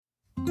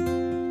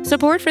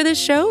Support for this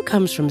show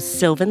comes from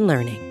Sylvan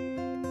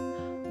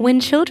Learning. When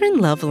children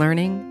love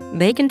learning,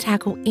 they can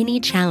tackle any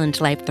challenge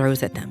life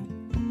throws at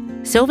them.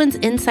 Sylvan's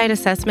Insight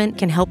Assessment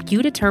can help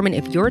you determine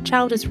if your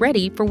child is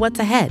ready for what's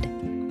ahead.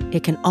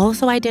 It can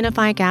also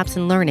identify gaps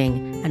in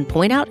learning and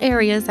point out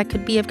areas that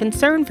could be of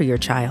concern for your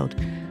child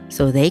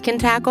so they can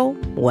tackle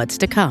what's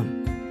to come.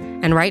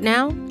 And right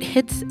now,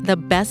 it's the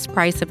best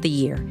price of the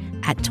year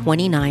at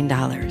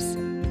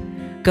 $29.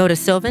 Go to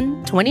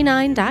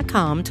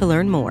sylvan29.com to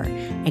learn more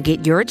and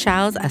get your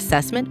child's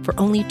assessment for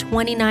only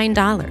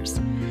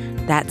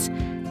 $29. That's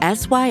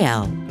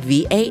SYLVAN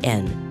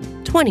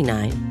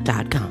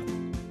 29.com.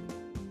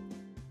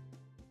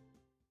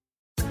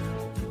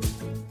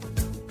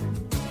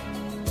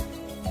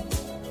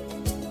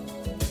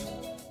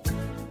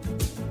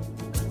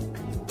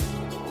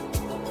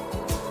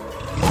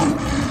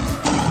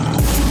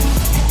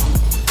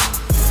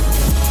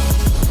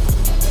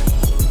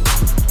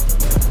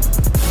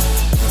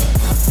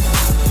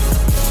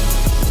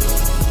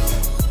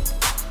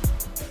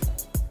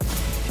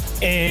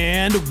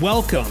 And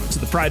welcome to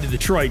the Pride of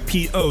Detroit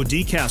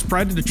PODcast.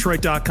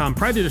 PrideOfDetroit.com.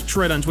 Pride of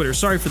Detroit on Twitter.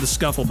 Sorry for the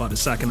scuffle about a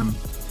second.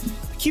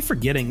 I keep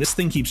forgetting. This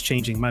thing keeps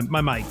changing.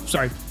 My mic.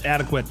 Sorry.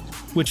 Adequate,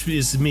 which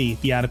is me,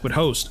 the adequate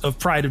host of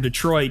Pride of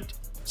Detroit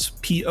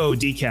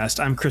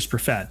PODcast. I'm Chris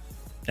Perfett.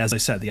 As I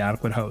said, the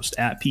adequate host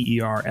at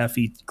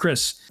PERFE.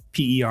 Chris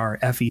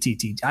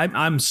PERFETT.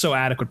 I'm so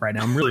adequate right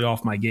now. I'm really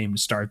off my game to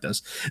start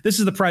this. This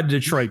is the Pride of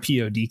Detroit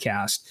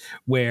PODcast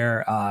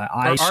where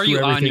are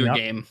you on your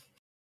game?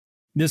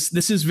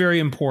 This is very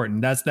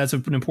important. That's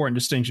an important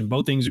distinction.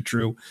 Both things are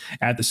true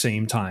at the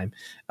same time.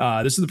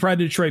 This is the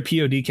Pride of Detroit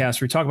PODcast.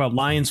 We talk about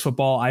Lions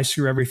football. I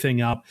screw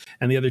everything up,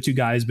 and the other two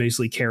guys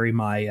basically carry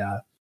my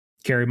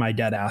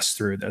dead ass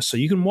through this. So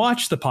you can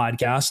watch the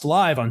podcast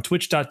live on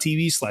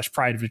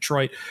twitch.tv/Pride of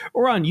Detroit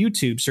or on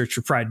YouTube. Search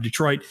for Pride of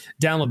Detroit.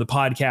 Download the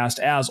podcast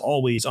as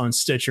always on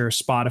Stitcher,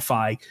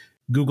 Spotify,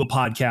 Google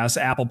Podcasts,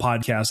 Apple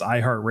Podcasts,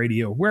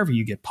 iHeartRadio, wherever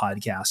you get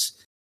podcasts.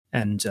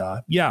 And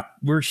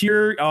we're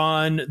here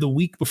on the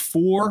week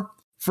before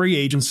free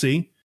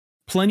agency.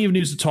 Plenty of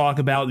news to talk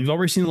about. We've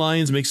already seen the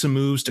Lions make some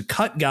moves to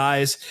cut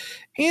guys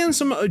and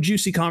some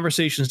juicy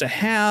conversations to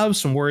have,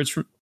 some words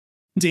from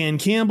Dan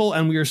Campbell,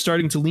 and we are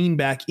starting to lean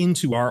back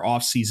into our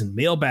offseason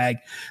mailbag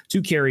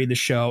to carry the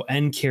show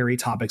and carry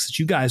topics that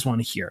you guys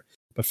want to hear.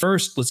 But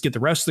first, let's get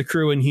the rest of the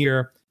crew in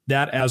here.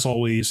 That, as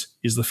always,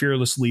 is the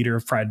fearless leader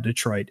of Pride of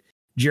Detroit,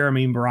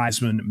 Jeremy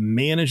Reisman,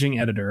 managing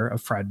editor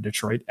of Pride of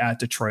Detroit at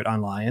Detroit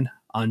Online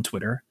on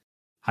Twitter.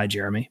 Hi,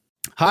 Jeremy.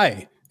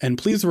 Hi, and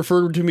please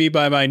refer to me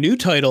by my new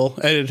title,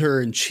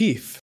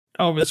 Editor-in-Chief.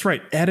 Oh, that's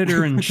right.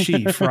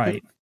 Editor-in-Chief,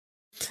 right.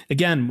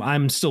 Again,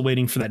 I'm still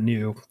waiting for that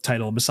new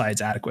title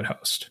besides adequate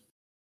host.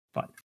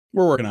 But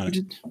we're working on it.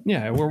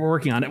 Yeah, we're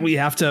working on it. We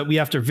have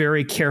to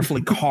very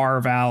carefully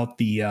carve out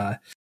the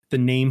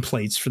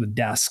nameplates for the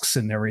desks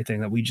and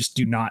everything that we just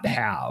do not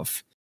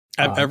have.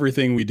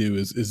 Everything we do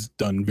is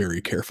done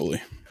very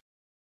carefully.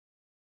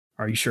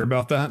 Are you sure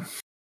about that?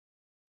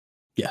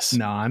 Yes.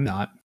 No, I'm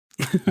not.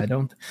 I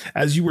don't.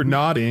 As you were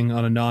nodding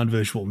on a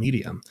non-visual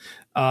medium.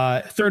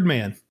 Third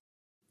man,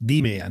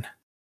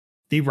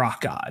 the rock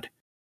god,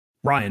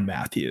 Ryan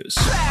Matthews.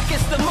 Back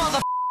is the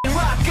motherfucking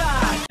rock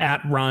god.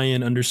 At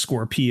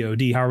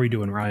Ryan_POD. How are we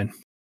doing, Ryan?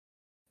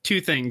 Two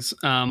things.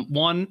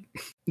 One,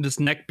 this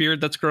neck beard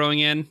that's growing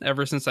in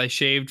ever since I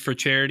shaved for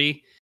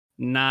charity.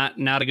 Not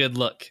a good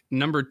look.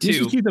 Number two, you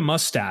should keep the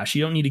mustache.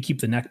 You don't need to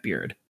keep the neck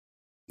beard.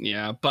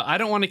 Yeah, but I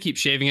don't want to keep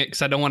shaving it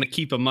because I don't want to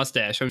keep a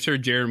mustache. I'm sure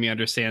Jeremy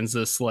understands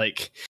this,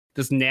 like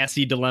this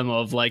nasty dilemma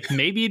of like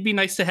maybe it'd be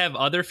nice to have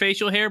other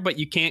facial hair, but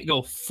you can't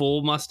go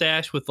full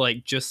mustache with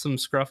like just some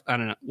scruff. I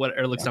don't know what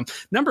it looks dumb.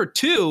 Number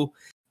two,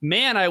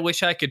 man, I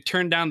wish I could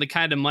turn down the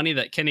kind of money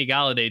that Kenny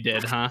Golladay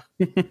did, huh?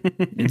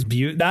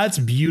 That's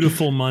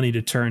beautiful money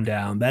to turn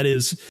down. That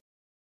is.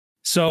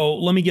 So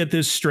let me get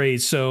this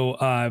straight. So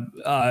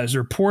as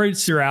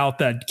reports are out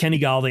that Kenny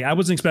Golladay, I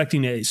wasn't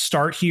expecting to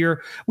start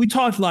here. We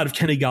talked a lot of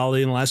Kenny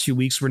Golladay in the last few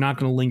weeks. We're not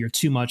going to linger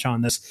too much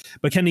on this,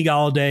 but Kenny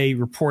Golladay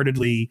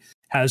reportedly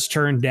has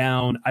turned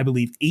down, I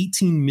believe,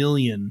 $18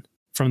 million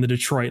from the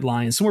Detroit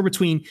Lions, somewhere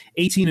between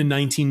 18 and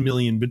 19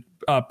 million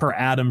per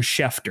Adam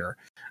Schefter.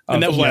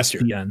 And that was last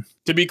year.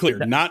 To be clear,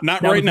 not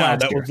right now.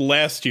 That was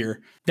last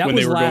year. That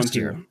was last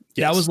year.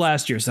 Yes. That was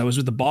last year. So that was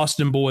with the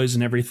Boston boys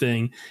and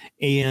everything.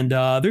 And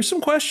there's some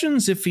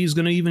questions if he's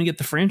going to even get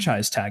the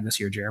franchise tag this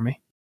year,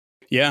 Jeremy.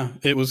 Yeah,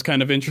 it was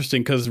kind of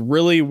interesting because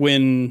really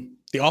when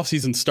the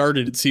offseason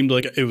started, it seemed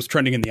like it was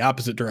trending in the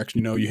opposite direction.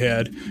 You know, you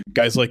had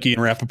guys like Ian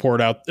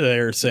Rappaport out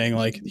there saying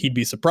like he'd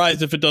be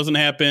surprised if it doesn't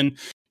happen.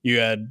 You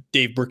had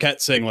Dave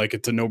Burkett saying like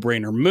it's a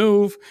no-brainer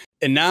move.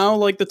 And now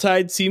like the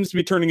tide seems to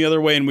be turning the other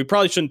way. And we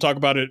probably shouldn't talk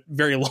about it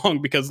very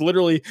long because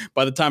literally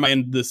by the time I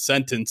end this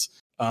sentence,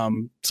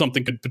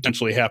 something could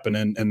potentially happen.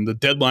 And the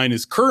deadline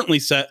is currently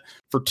set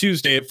for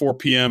Tuesday at 4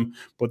 p.m.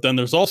 But then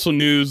there's also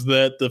news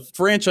that the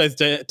franchise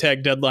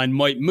tag deadline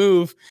might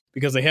move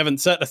because they haven't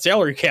set a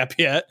salary cap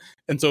yet.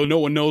 And so no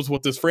one knows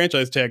what this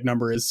franchise tag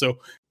number is. So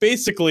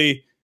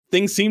basically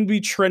things seem to be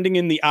trending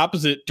in the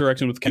opposite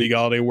direction with Kenny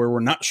Golladay, where we're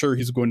not sure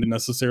he's going to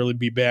necessarily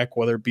be back,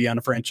 whether it be on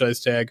a franchise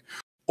tag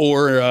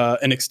or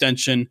an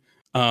extension.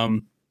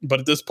 But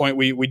at this point,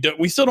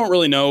 we still don't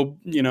really know.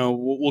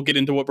 We'll get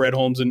into what Brad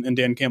Holmes and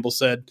Dan Campbell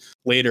said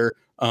later,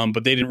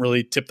 but they didn't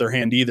really tip their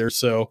hand either.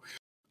 So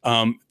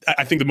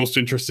I think the most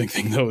interesting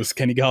thing, though, is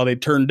Kenny Golladay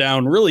turned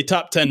down really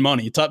top 10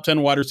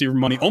 wide receiver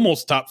money,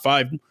 almost top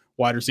 5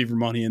 wide receiver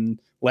money in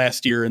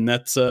last year. And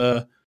that's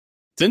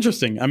it's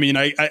interesting. I mean,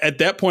 I at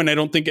that point, I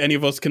don't think any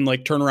of us can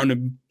like turn around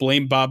and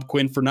blame Bob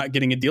Quinn for not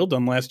getting a deal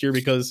done last year,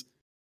 because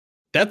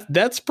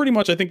that's pretty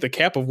much, I think, the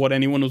cap of what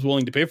anyone was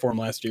willing to pay for him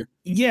last year.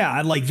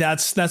 Yeah, like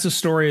that's a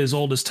story as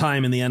old as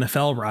time in the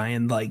NFL,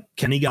 Ryan. Like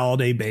Kenny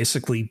Golladay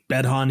basically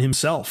bet on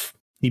himself.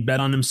 He bet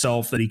on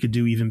himself that he could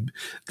do even.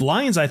 The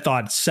Lions, I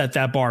thought, set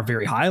that bar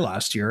very high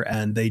last year,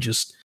 and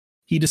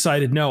he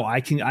decided, no,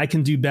 I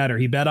can do better.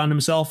 He bet on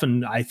himself,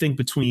 and I think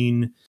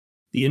between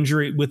the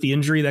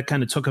injury that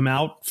kind of took him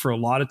out for a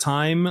lot of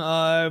time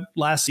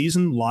last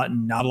season,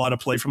 not a lot of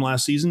play from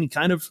last season, he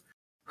kind of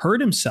hurt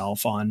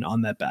himself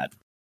on that bet.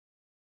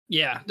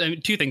 Yeah, I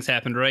mean, 2 things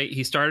happened, right?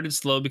 He started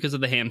slow because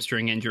of the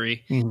hamstring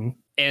injury,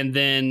 and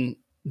then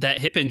that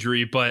hip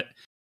injury. But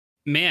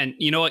man,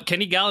 you know what?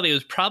 Kenny Golladay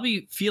was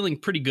probably feeling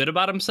pretty good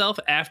about himself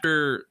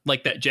after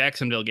like that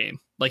Jacksonville game.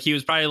 Like he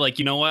was probably like,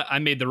 you know what? I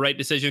made the right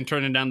decision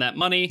turning down that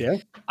money. Yeah.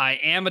 I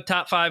am a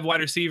top 5 wide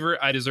receiver.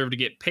 I deserve to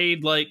get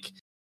paid like,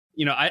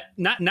 I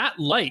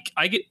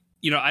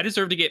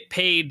deserve to get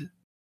paid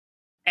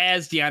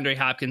as DeAndre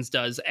Hopkins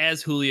does,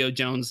 as Julio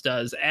Jones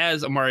does,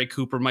 as Amari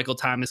Cooper, Michael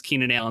Thomas,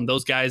 Keenan Allen,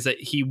 those guys that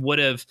he would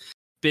have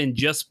been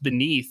just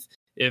beneath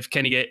if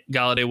Kenny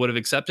Golladay would have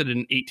accepted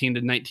an $18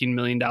 to $19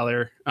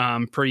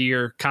 million per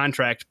year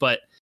contract. But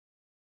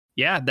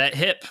yeah, that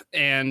hip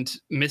and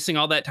missing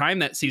all that time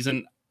that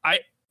season,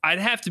 I'd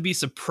have to be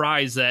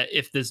surprised that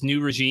if this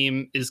new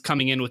regime is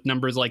coming in with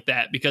numbers like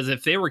that, because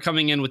if they were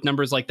coming in with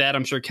numbers like that,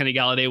 I'm sure Kenny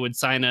Golladay would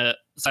sign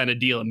a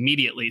deal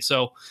immediately.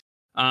 So,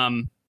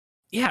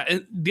 yeah.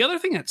 And the other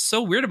thing that's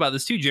so weird about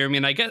this too, Jeremy,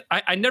 and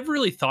I never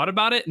really thought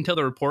about it until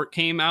the report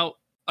came out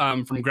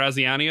from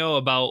Graziano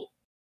about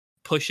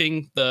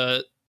pushing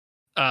the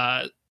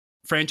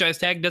franchise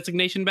tag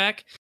designation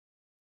back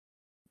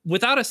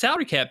without a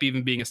salary cap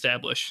even being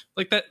established.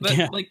 Like that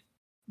yeah. Like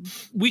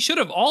we should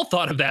have all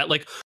thought of that.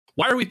 Like,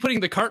 why are we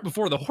putting the cart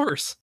before the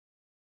horse?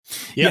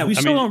 Yeah, we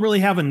still don't really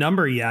have a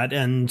number yet.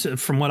 And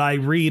from what I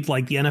read,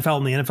 like the NFL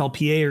and the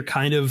NFLPA are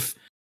kind of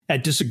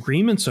at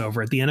disagreements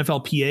over it. The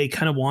NFLPA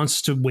kind of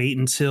wants to wait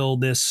until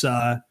this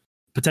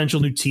potential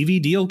new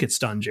TV deal gets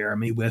done,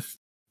 Jeremy, with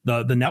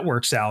the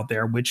networks out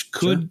there, which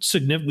could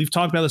we've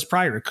talked about this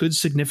prior. It could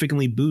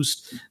significantly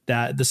boost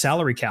the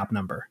salary cap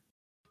number.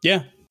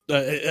 Yeah.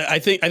 I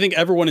think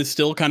everyone is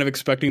still kind of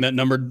expecting that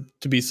number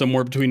to be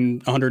somewhere between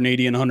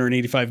 180 and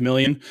 185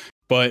 million.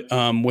 But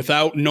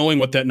without knowing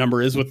what that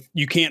number is,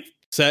 you can't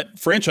set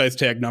franchise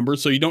tag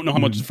numbers. So you don't know how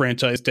much the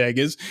franchise tag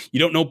is. You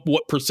don't know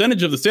what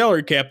percentage of the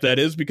salary cap that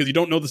is because you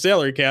don't know the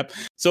salary cap.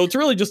 So it's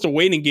really just a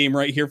waiting game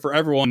right here for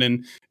everyone.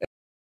 And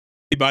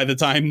by the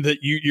time that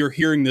you're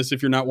hearing this,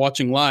 if you're not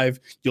watching live,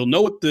 you'll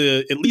know what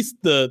at least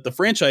the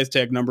franchise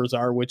tag numbers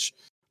are, which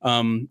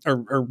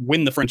or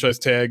when the franchise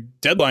tag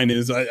deadline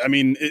is. I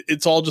mean,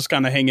 it's all just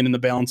kind of hanging in the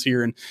balance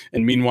here.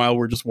 And meanwhile,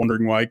 we're just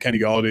wondering why Kenny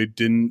Golladay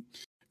didn't,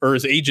 or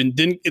his agent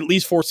didn't at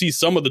least foresee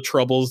some of the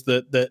troubles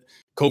that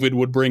COVID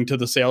would bring to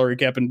the salary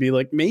cap and be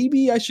like,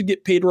 maybe I should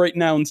get paid right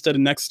now instead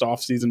of next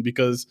offseason,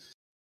 because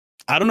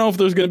I don't know if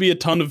there's going to be a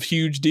ton of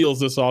huge deals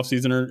this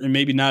offseason, or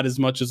maybe not as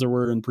much as there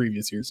were in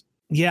previous years.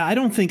 Yeah, I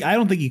don't think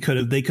they could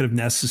have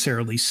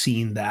necessarily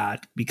seen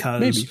that,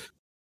 because maybe.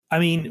 I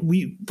mean,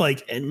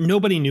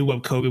 nobody knew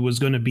what COVID was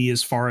going to be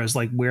as far as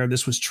like where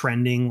this was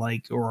trending,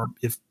 like, or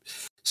if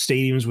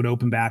stadiums would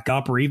open back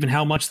up, or even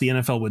how much the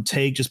NFL would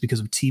take just because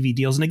of TV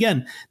deals. And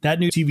again, that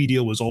new TV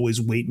deal was always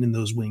waiting in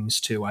those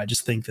wings too. I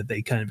just think that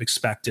they kind of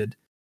expected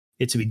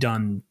it to be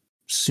done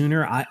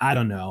sooner. I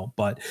don't know,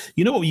 but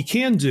you know what you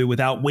can do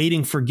without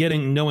waiting for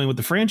knowing what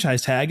the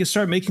franchise tag is,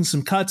 start making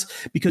some cuts,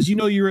 because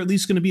you're at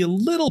least going to be a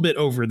little bit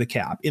over the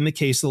cap. In the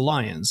case of the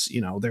Lions,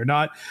 they're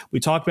not, we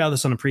talked about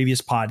this on a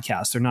previous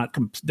podcast,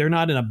 they're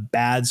not in a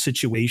bad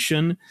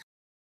situation,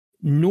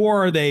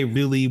 nor are they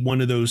really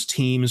one of those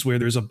teams where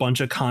there's a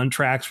bunch of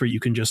contracts where you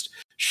can just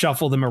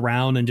shuffle them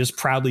around and just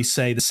proudly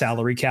say the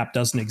salary cap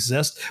doesn't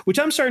exist, which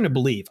I'm starting to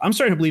believe. I'm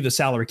starting to believe the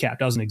salary cap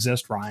doesn't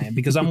exist, Ryan,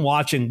 because I'm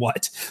watching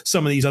what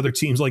some of these other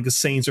teams like the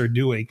Saints are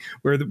doing,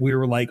 where we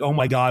were like, oh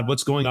my God,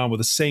 what's going on with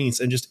the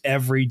Saints? And just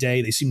every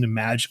day they seem to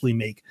magically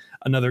make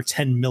another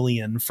 10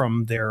 million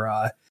from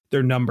their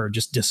number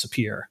just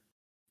disappear.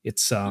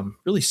 It's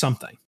really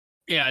something.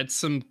 Yeah, it's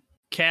some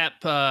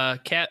cap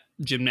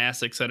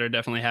gymnastics that are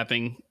definitely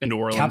happening in New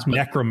Orleans. Cap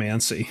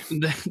necromancy.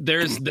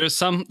 There's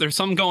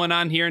some going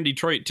on here in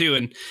Detroit too,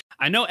 and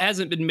I know it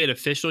hasn't been made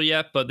official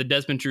yet, but the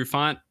Desmond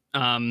Trufant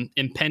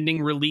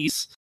impending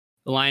release,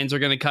 the Lions are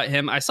going to cut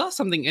him. I saw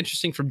something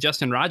interesting from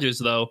Justin Rogers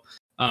though,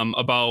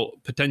 about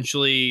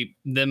potentially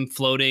them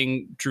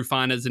floating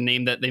Trufant as a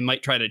name that they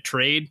might try to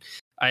trade.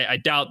 I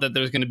doubt that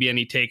there's going to be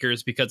any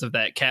takers because of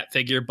that cap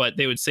figure, but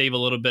they would save a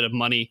little bit of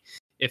money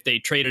if they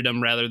traded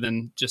him rather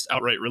than just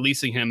outright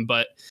releasing him.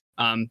 But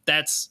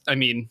that's, I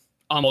mean,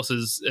 almost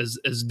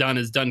as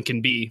done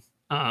can be.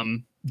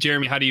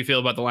 Jeremy, how do you feel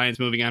about the Lions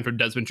moving on for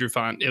Desmond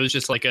Trufant? It was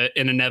just like an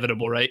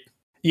inevitable, right?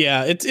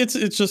 Yeah, it's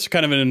just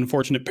kind of an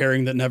unfortunate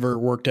pairing that never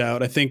worked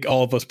out. I think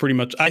all of us pretty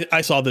much,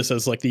 I saw this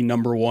as like the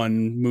number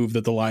one move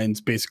that the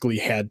Lions basically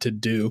had to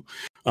do.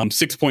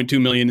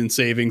 $6.2 million in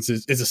savings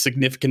is a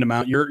significant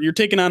amount. You're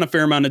taking on a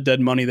fair amount of dead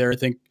money there. I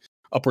think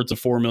upwards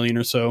of $4 million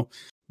or so.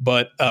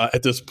 But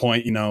at this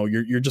point,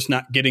 you're just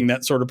not getting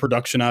that sort of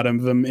production out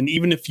of them. And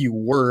even if you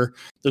were,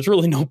 there's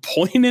really no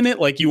point in it.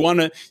 Like you want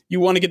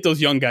to get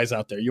those young guys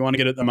out there. You want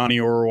to get Amani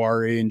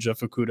Oruwari and Jeff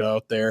Okudah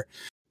out there.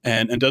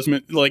 And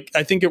Desmond, like,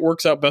 I think it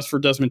works out best for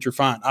Desmond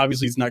Trufant.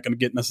 Obviously, he's not going to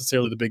get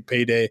necessarily the big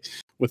payday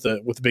with a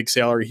big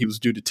salary he was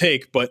due to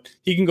take, but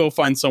he can go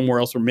find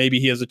somewhere else where maybe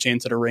he has a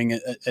chance at a ring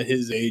at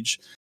his age.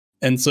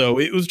 And so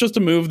it was just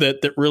a move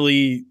that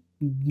really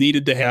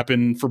needed to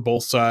happen for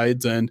both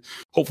sides, and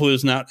hopefully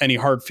there's not any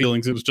hard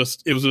feelings. It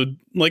was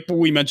like what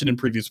we mentioned in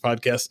previous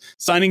podcasts,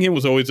 signing him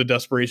was always a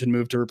desperation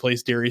move to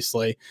replace Darius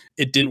Slay.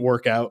 It didn't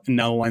work out, and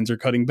now the Lions are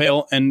cutting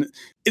bail, and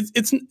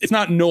it's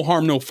not no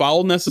harm no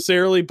foul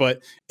necessarily,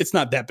 but it's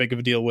not that big of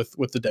a deal with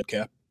the dead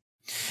cap.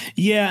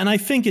 Yeah, and I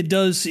think it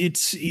does.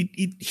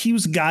 He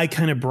was a guy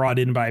kind of brought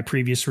in by a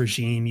previous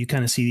regime. You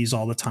kind of see these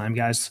all the time,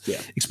 guys,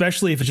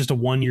 especially if it's just a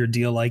 1-year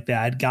deal like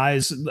that.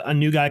 Guys, a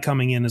new guy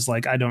coming in is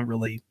like, I don't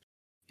really,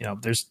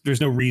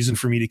 there's no reason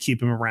for me to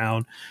keep him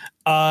around.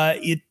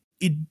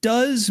 It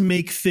does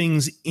make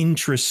things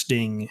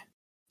interesting,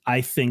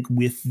 I think,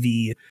 with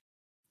the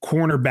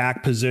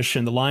cornerback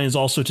position. The Lions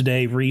also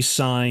today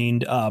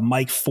re-signed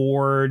Mike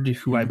Ford,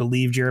 who I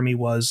believe, Jeremy,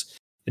 was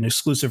an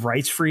exclusive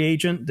rights free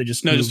agent. They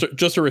just a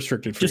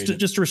restricted free agent.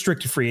 Just a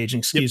restricted free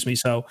agent. Excuse me.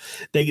 So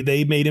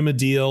they made him a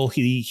deal.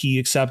 He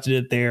accepted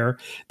it there.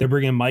 They're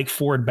bringing Mike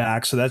Ford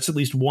back. So that's at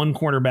least one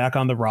cornerback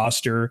on the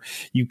roster.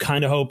 You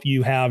kind of hope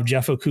you have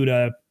Jeff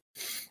Okudah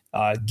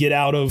get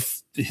out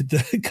of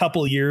the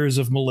couple years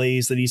of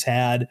malaise that he's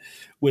had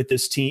with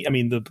this team. I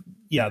mean,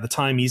 the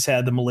time he's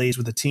had the malaise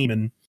with the team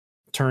and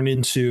turn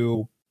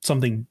into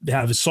something,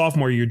 have his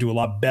sophomore year do a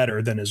lot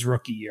better than his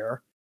rookie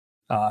year.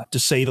 To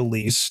say the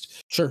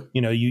least. Sure.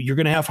 You're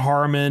going to have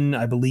Harmon,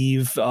 I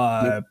believe.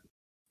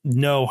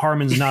 No,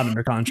 Harmon's not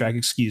under contract.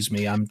 Excuse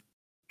me. I'm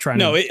trying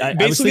to. I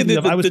was thinking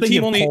of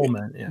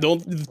Coleman. Yeah.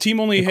 The team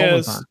only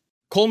has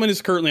Coleman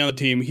is currently on the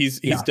team.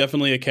 He's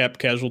definitely a cap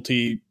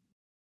casualty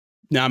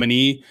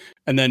nominee.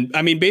 And then,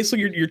 I mean,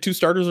 basically your two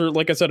starters are,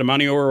 like I said,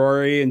 Amani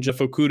Oruwari and Jeff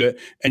Okudah.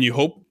 And you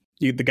hope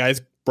the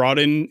guys brought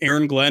in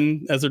Aaron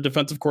Glenn as their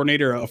defensive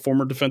coordinator, a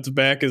former defensive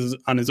back, is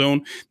on his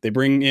own. They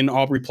bring in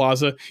Aubrey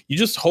Plaza. You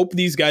just hope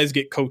these guys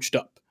get coached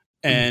up,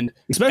 and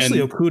especially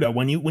Okudah.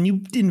 When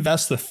you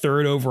invest the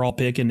 3rd overall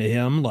pick into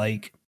him,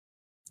 like,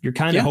 you're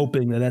kind of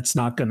hoping that that's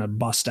not going to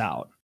bust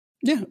out.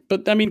 Yeah,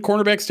 but I mean,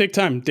 cornerbacks take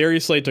time.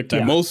 Darius Slay took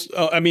time.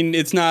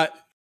 It's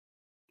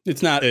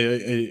not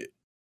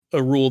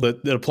a rule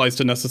that applies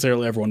to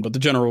necessarily everyone, but the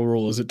general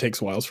rule is it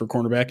takes a while for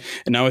cornerback.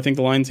 And now I think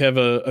the Lions have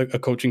a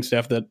coaching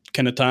staff that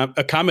can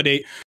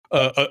accommodate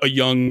a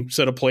young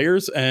set of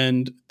players.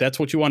 And that's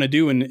what you want to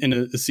do in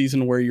a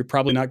season where you're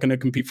probably not going to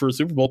compete for a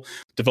Super Bowl.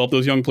 Develop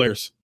those young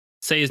players.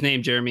 Say his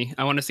name, Jeremy.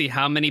 I want to see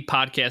how many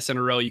podcasts in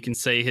a row you can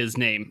say his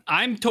name.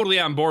 I'm totally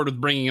on board with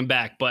bringing him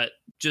back, but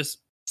just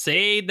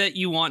say that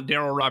you want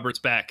Daryl Roberts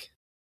back.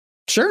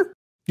 Sure.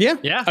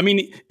 Yeah. I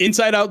mean,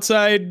 inside,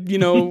 outside,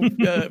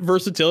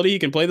 versatility. He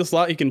can play the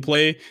slot. He can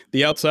play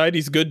the outside.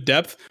 He's good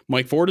depth.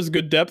 Mike Ford is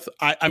good depth.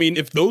 I mean,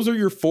 if those are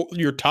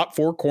your top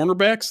 4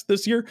 cornerbacks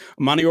this year,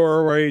 Amani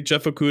Oruwari,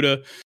 Jeff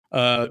Okudah,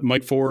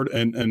 Mike Ford,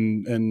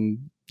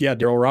 and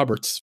Daryl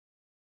Roberts.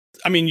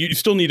 I mean, you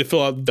still need to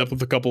fill out the depth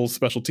with a couple of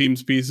special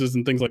teams pieces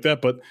and things like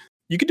that, but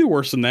you could do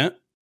worse than that.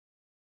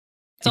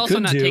 It's also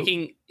not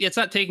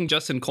taking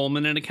Justin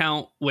Coleman into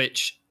account,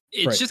 which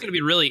it's just going to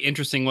be really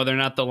interesting whether or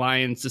not the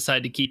Lions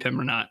decide to keep him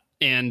or not.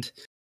 And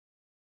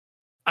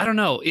I don't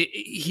know.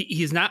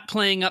 He's not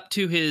playing up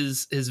to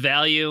his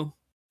value.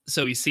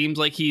 So he seems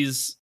like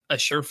he's a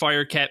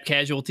surefire cap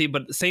casualty.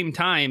 But at the same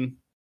time,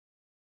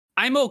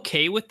 I'm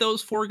okay with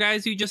those 4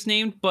 guys you just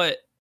named. But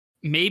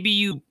maybe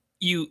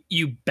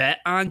you bet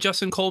on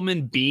Justin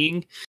Coleman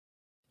being,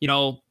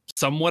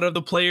 somewhat of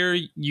the player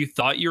you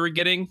thought you were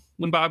getting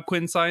when Bob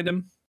Quinn signed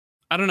him.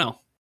 I don't know.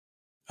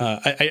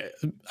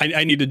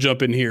 I need to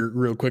jump in here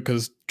real quick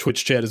because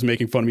Twitch chat is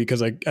making fun of me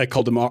because I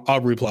called him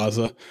Aubrey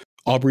Plaza.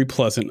 Aubrey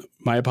Pleasant.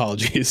 My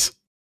apologies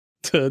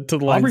to the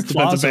Lions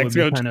defensive backs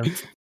coach. Kind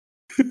of,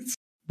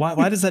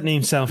 why does that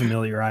name sound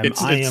familiar?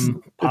 It's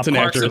an Parks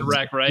actor and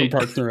Rec, right?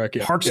 Parks and Rec.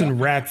 Yeah. Parks and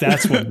Rec.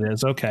 That's what it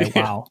is. Okay.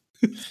 Wow.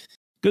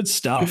 Good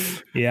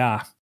stuff.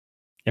 Yeah.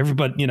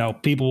 Everybody,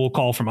 people will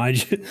call from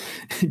IG.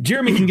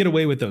 Jeremy can get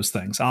away with those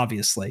things,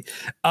 obviously.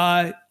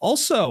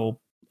 Also,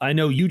 I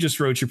know you just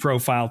wrote your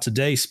profile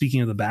today.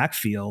 Speaking of the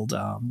backfield,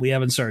 we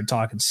haven't started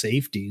talking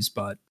safeties,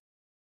 but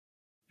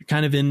you're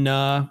kind of in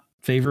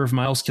favor of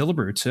Miles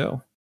Killebrew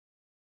too.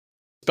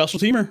 Special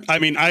teamer. I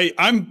mean,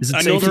 I'm. Is it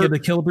I know safe to get the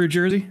Killebrew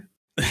jersey?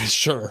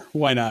 Sure,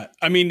 why not?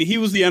 I mean, he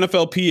was the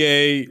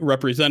NFLPA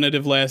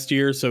representative last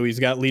year, so he's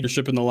got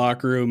leadership in the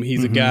locker room.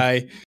 He's a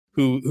guy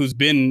who's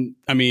been,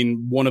 I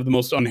mean, one of the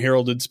most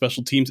unheralded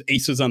special teams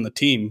aces on the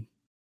team,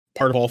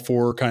 part of all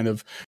four kind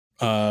of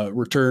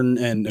return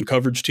and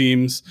coverage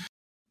teams,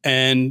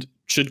 and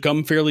should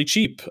come fairly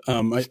cheap.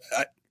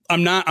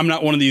 I'm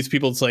not one of these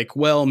people that's like,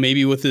 well,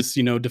 maybe with this,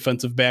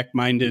 defensive back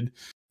minded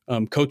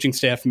coaching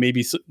staff,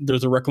 maybe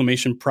there's a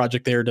reclamation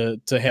project there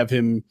to have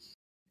him,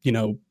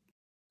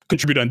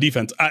 contribute on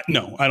defense.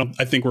 No, I don't.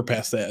 I think we're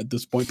past that at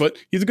this point, but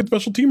he's a good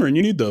special teamer and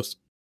you need those.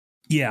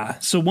 Yeah.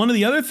 So one of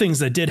the other things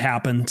that did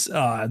happen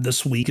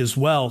this week as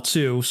well,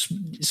 too.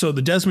 So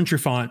the Desmond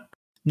Trufant,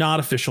 not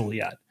official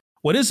yet.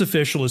 What is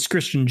official is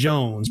Christian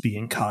Jones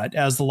being cut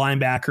as the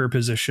linebacker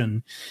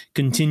position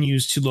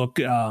continues to look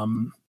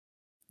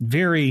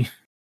very,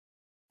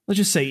 let's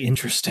just say,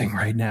 interesting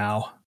right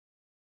now.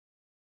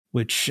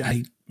 Which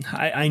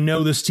I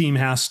know this team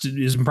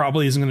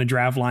probably isn't going to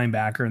draft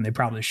linebacker, and they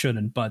probably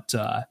shouldn't, but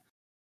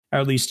or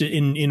at least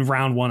in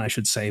round one, I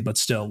should say. But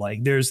still,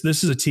 like this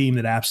is a team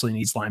that absolutely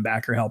needs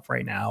linebacker help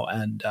right now,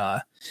 and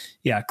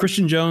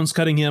Christian Jones,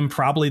 cutting him,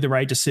 probably the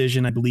right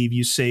decision. I believe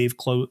you save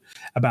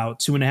about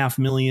 $2.5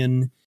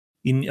 million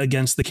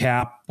against the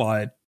cap,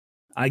 but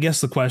I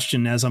guess the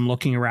question as I'm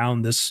looking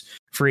around this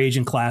free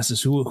agent class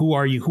is who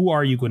are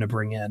you going to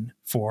bring in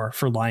for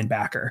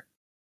linebacker?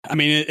 I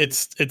mean,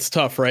 it's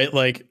tough, right?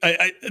 Like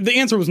the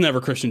answer was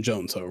never Christian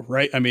Jones, though,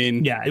 right? I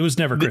mean, yeah, it was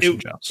never Christian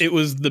Jones. It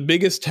was the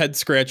biggest head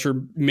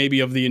scratcher maybe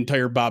of the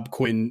entire Bob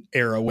Quinn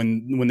era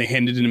when they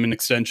handed him an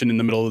extension in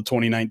the middle of the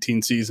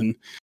 2019 season.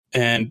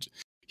 And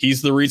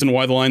he's the reason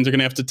why the Lions are going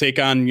to have to take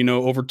on,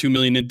 over $2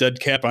 million in dead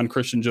cap on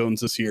Christian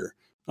Jones this year,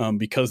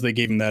 because they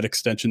gave him that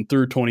extension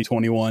through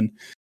 2021.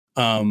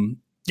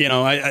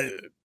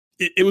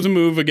 It was a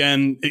move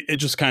again. It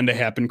just kind of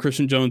happened.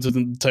 Christian Jones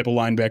isn't the type of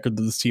linebacker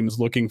that this team is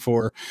looking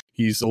for.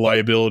 He's a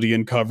liability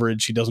in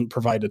coverage. He doesn't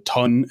provide a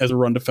ton as a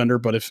run defender,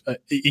 but if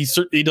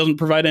he doesn't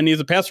provide any as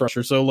a pass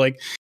rusher. So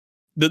like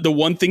the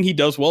one thing he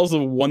does well is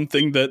the one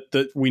thing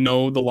that we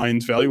know the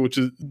Lions value, which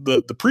is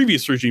the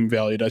previous regime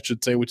valued, I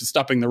should say, which is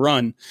stopping the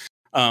run.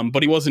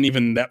 But he wasn't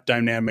even that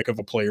dynamic of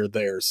a player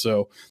there.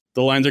 So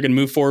the Lions are going to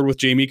move forward with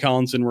Jamie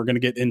Collinson. We're going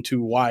to get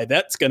into why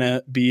that's going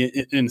to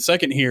be in a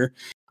second here.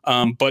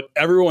 But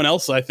everyone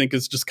else, I think,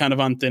 is just kind of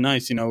on thin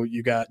ice.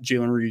 You got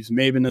Jalen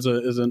Reeves-Maybin as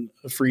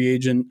a free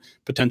agent,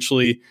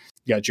 potentially.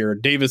 You got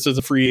Jared Davis as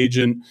a free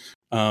agent.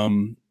 But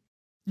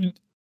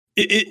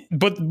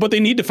they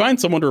need to find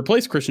someone to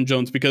replace Christian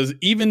Jones, because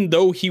even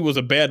though he was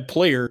a bad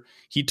player,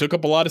 he took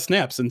up a lot of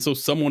snaps. And so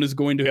someone is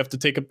going to have to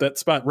take up that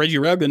spot. Reggie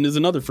Ragland is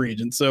another free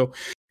agent. So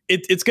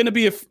it's going to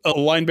be a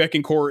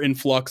linebacking core in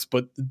flux.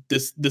 But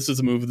this is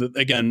a move that,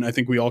 again, I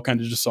think we all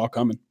kind of just saw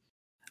coming.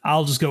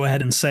 I'll just go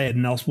ahead and say it,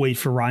 and I'll wait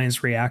for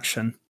Ryan's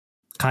reaction.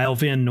 Kyle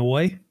Van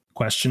Noy? ?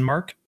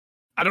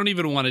 I don't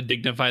even want to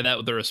dignify that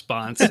with a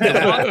response.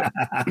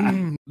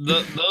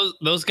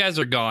 Those guys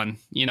are gone,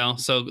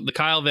 So the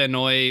Kyle Van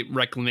Noy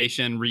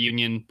reclamation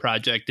reunion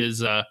project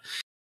is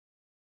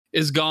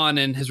gone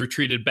and has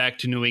retreated back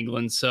to New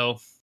England. So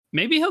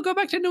maybe he'll go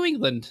back to New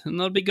England, and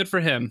that'll be good for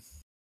him.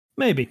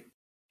 Maybe.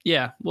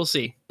 Yeah, we'll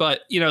see.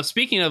 But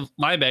speaking of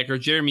linebacker,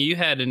 Jeremy, you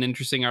had an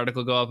interesting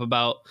article go up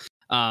about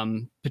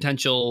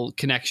potential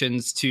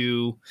connections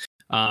to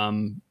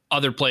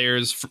other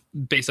players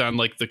based on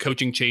like the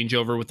coaching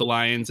changeover with the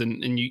Lions.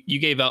 And you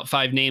gave out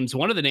 5 names.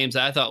 One of the names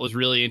that I thought was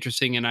really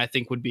interesting and I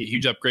think would be a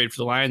huge upgrade for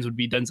the Lions would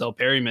be Denzel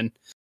Perryman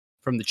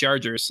from the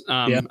Chargers.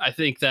 I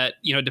think that,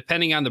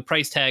 depending on the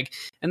price tag,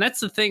 and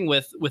that's the thing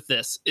with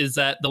this is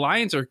that the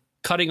Lions are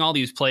cutting all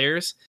these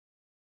players,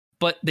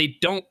 but they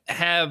don't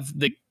have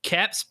the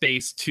cap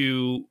space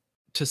to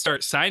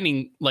start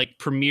signing like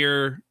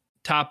premier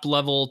top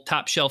level,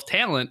 top shelf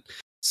talent.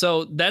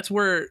 So that's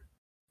where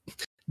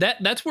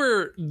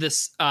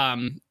this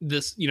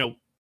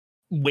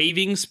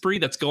waiving spree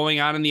that's going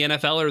on in the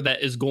NFL, or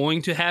that is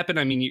going to happen.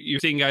 I mean,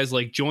 you're seeing guys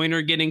like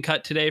Joyner getting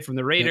cut today from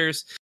the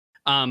Raiders.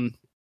 Yep.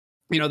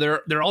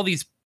 There are all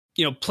these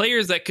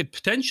players that could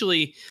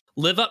potentially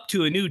live up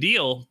to a new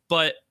deal,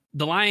 but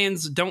the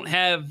Lions don't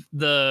have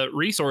the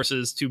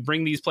resources to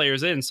bring these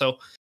players in. So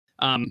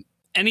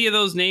any of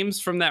those names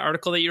from that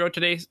article that you wrote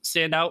today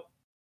stand out?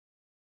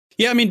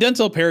 Yeah, I mean,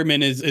 Denzel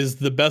Perryman is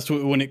the best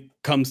when it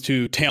comes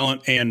to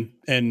talent and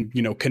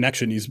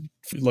connection. He's,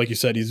 like you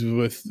said, he's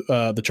with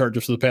the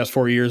Chargers for the past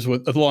 4 years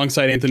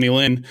alongside Anthony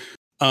Lynn.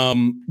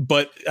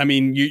 But I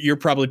mean, you're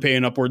probably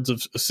paying upwards of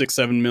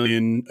 $6-7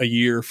 million a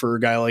year for a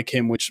guy like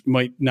him, which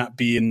might not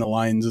be in the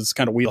Lions'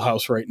 kind of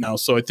wheelhouse right now.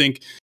 So I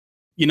think,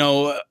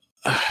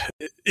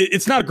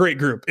 it's not a great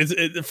group.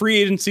 The free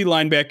agency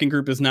linebacking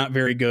group is not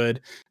very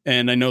good,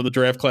 and I know the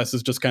draft class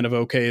is just kind of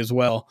okay as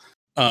well.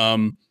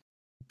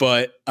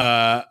 But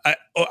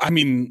I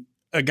mean,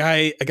 a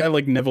guy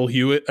like Neville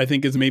Hewitt, I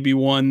think, is maybe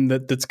one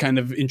that's kind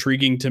of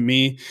intriguing to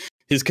me.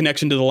 His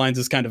connection to the Lions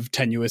is kind of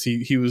tenuous.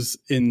 He was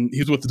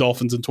with the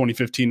Dolphins in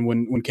 2015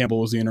 when Campbell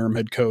was the interim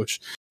head coach.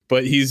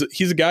 But he's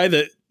a guy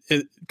that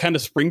it kind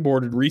of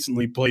springboarded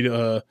recently, played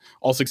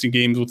all 16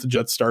 games with the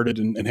Jets started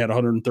and had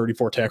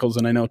 134 tackles.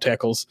 And I know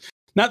tackles,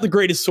 not the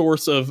greatest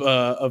source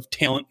of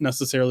talent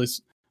necessarily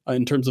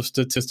in terms of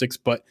statistics,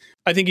 but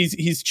I think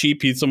he's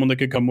cheap. He's someone that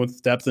could come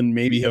with depth and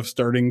maybe have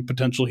starting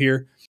potential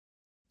here.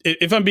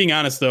 If I'm being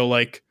honest, though,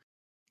 like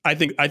I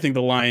think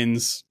the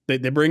Lions they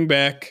bring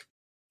back.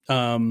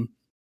 Well,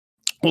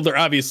 they're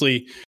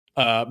obviously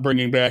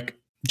bringing back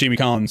Jamie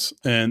Collins,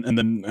 and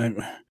then I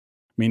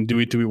mean, do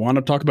we want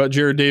to talk about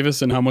Jared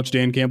Davis and how much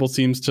Dan Campbell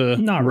seems to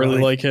not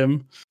really like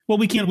him? Well,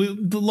 we can't.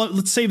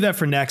 Let's save that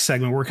for next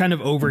segment. We're kind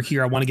of over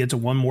here. I want to get to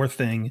one more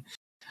thing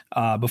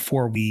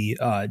before we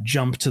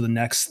jump to the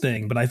next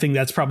thing, but I think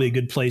that's probably a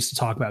good place to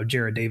talk about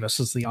Jared Davis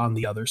as on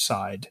the other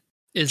side.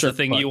 Is the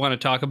thing you want to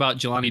talk about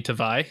Jelani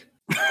Tavai?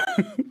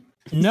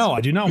 No,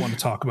 I do not want to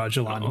talk about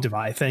Jelani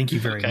Tavai. Thank you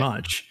very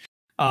much.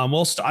 I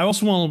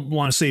also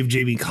want to save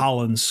JV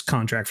Collins'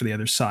 contract for the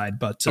other side,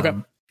 but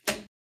I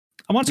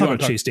want to talk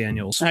about Chase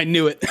Daniels. I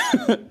knew it.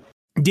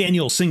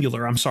 Daniel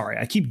singular. I'm sorry.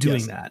 I keep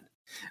doing that.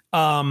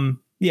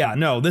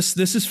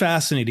 This is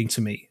fascinating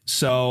to me.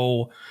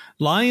 So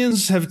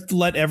Lions have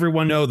let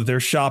everyone know that they're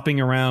shopping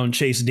around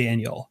Chase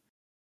Daniel.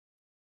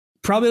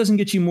 Probably doesn't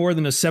get you more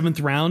than a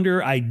 7th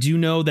rounder. I do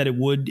know that it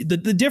would.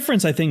 The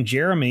difference, I think,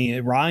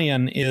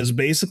 Ryan, is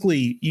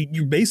basically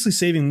you're basically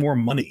saving more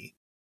money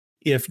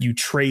if you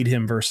trade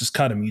him versus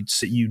cut him. You'd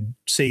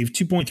save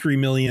 $2.3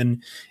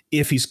 million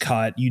if he's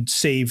cut. You'd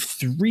save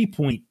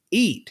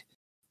 $3.8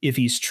 if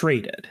he's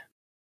traded.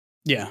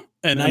 Yeah.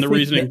 And the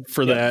reasoning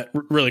for that,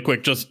 really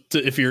quick,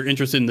 if you're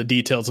interested in the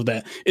details of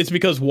that, it's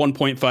because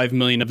 $1.5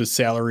 million of his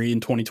salary in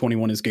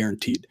 2021 is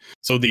guaranteed.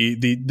 So the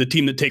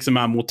team that takes him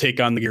on will take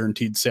on the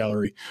guaranteed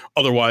salary.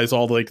 Otherwise,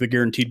 all the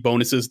guaranteed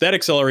bonuses, that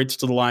accelerates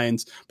to the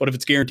Lions. But if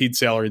it's guaranteed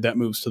salary, that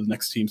moves to the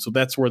next team. So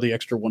that's where the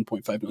extra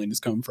 $1.5 million is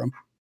coming from.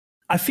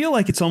 I feel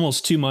like it's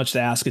almost too much to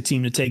ask a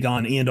team to take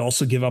on and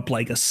also give up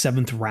like a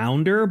 7th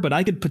rounder, but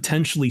I could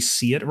potentially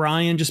see it,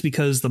 Ryan, just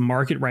because the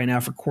market right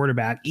now for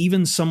quarterback,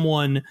 even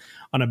someone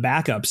on a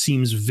backup,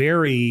 seems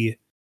very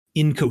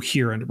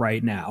incoherent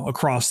right now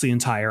across the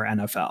entire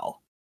NFL.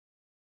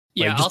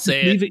 Yeah, I'll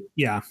say it.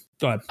 Yeah,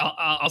 go ahead.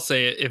 I'll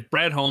say it. If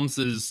Brad Holmes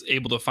is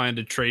able to find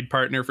a trade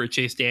partner for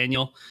Chase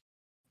Daniel,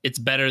 it's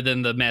better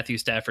than the Matthew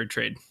Stafford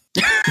trade.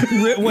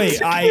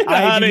 Wait,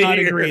 I do not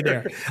agree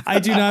there. I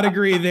do not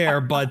agree there,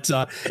 but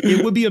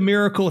it would be a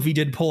miracle if he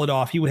did pull it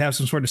off. He would have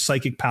some sort of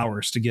psychic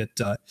powers to get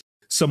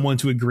someone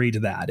to agree to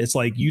that. It's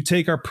like, you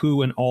take our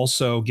poo and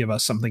also give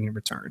us something in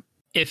return.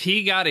 If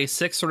he got a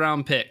 6th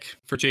round pick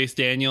for Chase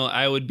Daniel,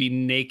 I would be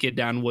naked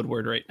down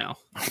Woodward right now.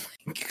 Oh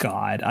my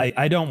God,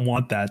 I don't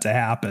want that to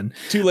happen.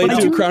 Too late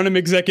to crown him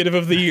executive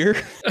of the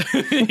year.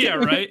 Yeah,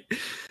 right.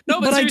 No,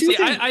 but seriously,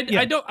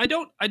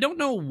 I don't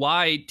know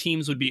why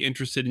teams would be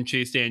interested in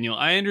Chase Daniel.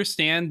 I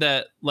understand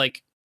that,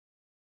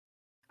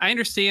 I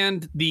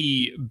understand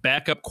the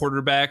backup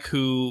quarterback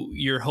who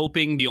you're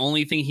hoping the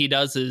only thing he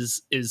does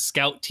is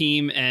scout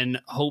team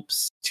and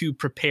hopes to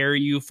prepare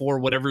you for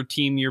whatever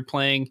team you're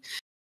playing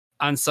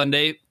on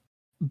Sunday.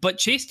 But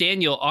Chase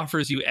Daniel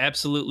offers you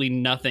absolutely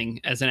nothing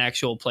as an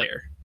actual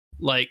player.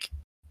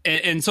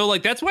 And so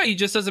that's why he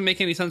just doesn't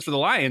make any sense for the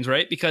Lions,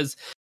 right? Because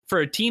for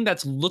a team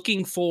that's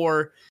looking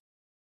for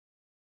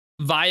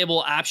viable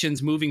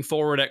options moving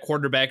forward at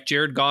quarterback,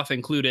 Jared Goff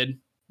included,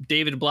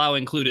 David Blau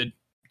included,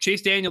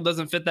 Chase Daniel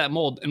doesn't fit that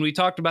mold. And we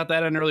talked about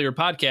that on an earlier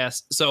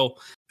podcast. So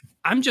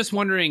I'm just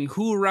wondering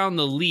who around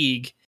the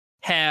league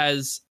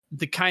has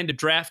the kind of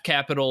draft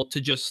capital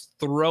to just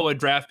throw a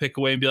draft pick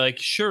away and be like,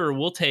 sure,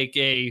 we'll take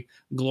a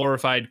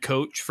glorified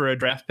coach for a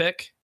draft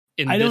pick.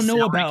 In this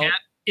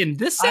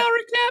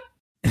salary cap?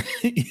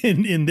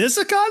 in this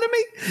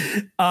economy,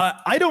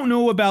 I don't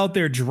know about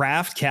their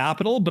draft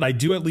capital, but I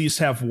do at least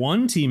have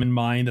one team in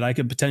mind that I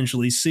could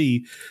potentially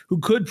see who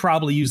could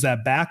probably use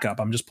that backup.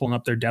 I'm just pulling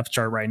up their depth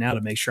chart right now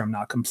to make sure I'm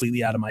not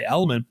completely out of my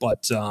element,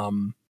 but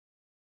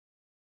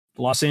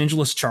Los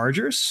Angeles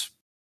Chargers,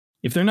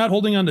 if they're not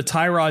holding on to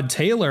Tyrod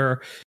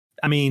Taylor,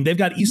 I mean, they've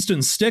got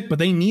Easton Stick, but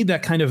they need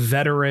that kind of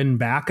veteran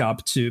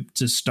backup to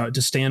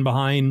stand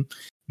behind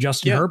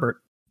Justin Herbert.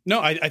 No,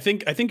 I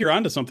think you're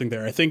onto something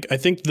there. I think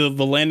the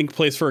landing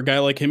place for a guy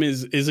like him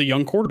is a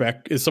young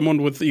quarterback, is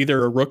someone with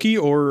either a rookie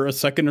or a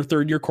 2nd or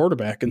 3rd year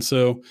quarterback. And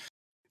so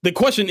the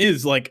question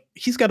is,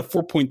 he's got a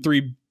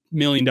 $4.3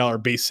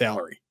 million base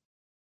salary.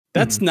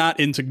 That's not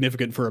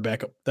insignificant for a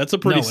backup. That's a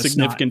pretty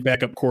significant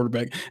backup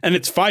quarterback. And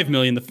it's $5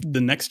 million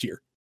the next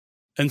year.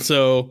 And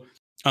so,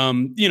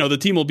 the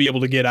team will be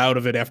able to get out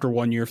of it after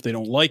 1 year if they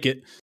don't like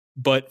it.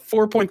 But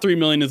 $4.3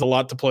 million is a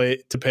lot to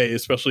pay,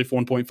 especially if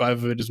 1.5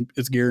 of it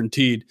is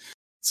guaranteed.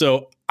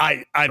 So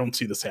I don't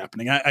see this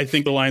happening. I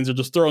think the Lions are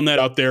just throwing that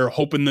out there,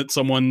 hoping that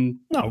someone,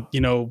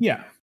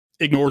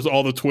 ignores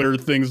all the Twitter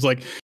things.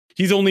 Like,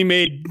 he's only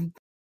made,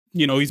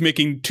 he's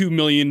making $2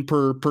 million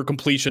per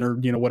completion, or,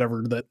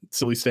 whatever that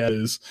silly stat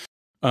is,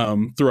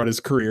 throughout his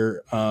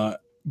career.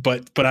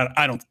 but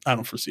I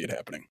don't foresee it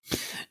happening.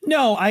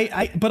 No,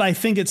 but I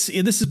think this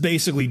is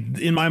basically,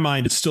 in my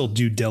mind, it's still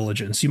due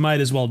diligence. You might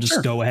as well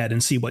just go ahead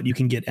and see what you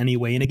can get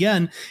anyway. And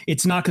again,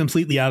 it's not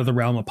completely out of the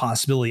realm of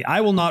possibility.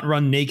 I will not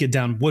run naked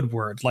down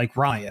Woodward like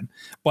Ryan,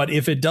 but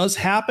if it does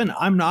happen,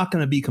 I'm not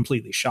going to be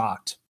completely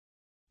shocked.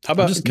 How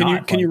about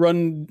can you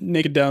run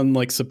naked down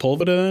like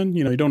Sepulveda?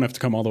 You don't have to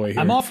come all the way here.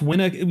 I'm off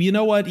You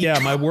know what? Yeah,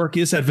 my work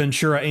is at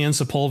Ventura and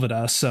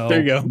Sepulveda. So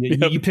there you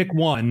go. You pick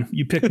one.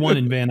 You pick one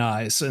in Van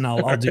Nuys, and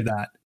I'll do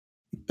that.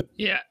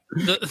 Yeah.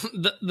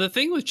 The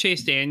thing with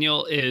Chase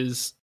Daniel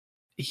is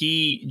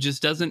he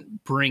just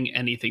doesn't bring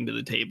anything to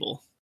the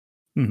table.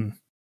 Mm-hmm.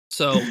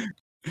 So,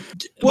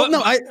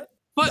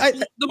 But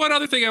the one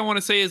other thing I want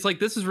to say is, like,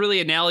 this is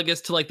really analogous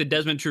to like the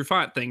Desmond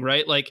Trufant thing,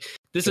 right? Like,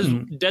 this is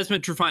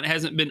Desmond Trufant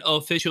hasn't been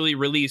officially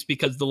released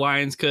because the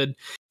Lions could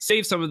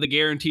save some of the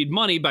guaranteed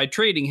money by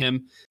trading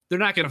him. They're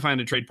not going to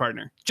find a trade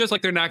partner, just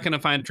like they're not going to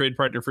find a trade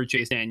partner for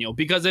Chase Daniel,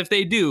 because if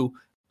they do,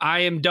 I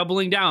am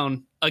doubling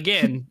down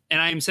again,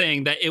 and I am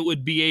saying that it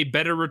would be a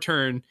better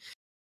return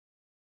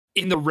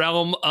in the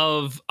realm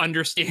of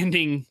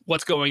understanding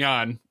what's going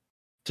on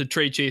to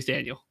trade Chase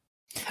Daniel.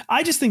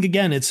 I just think,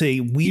 again, it's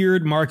a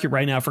weird market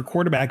right now for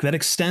quarterback that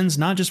extends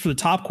not just for the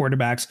top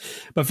quarterbacks,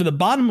 but for the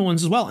bottom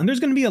ones as well. And there's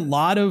going to be a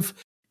lot of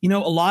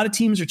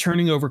teams are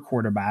turning over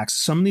quarterbacks.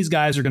 Some of these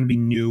guys are going to be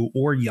new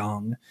or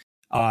young,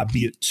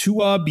 be it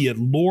Tua, be it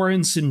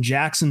Lawrence in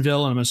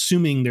Jacksonville. And I'm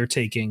assuming they're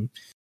taking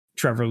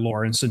Trevor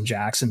Lawrence in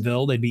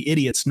Jacksonville. They'd be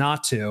idiots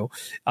not to.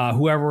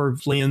 Whoever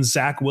lands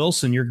Zach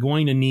Wilson, you're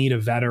going to need a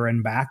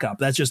veteran backup.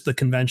 That's just the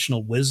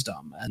conventional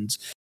wisdom. And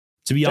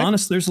to be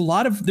honest, there's a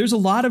lot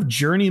of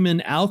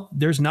journeymen out.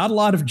 There's not a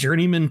lot of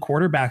journeyman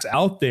quarterbacks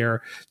out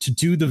there to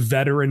do the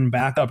veteran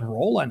backup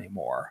role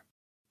anymore.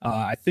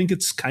 I think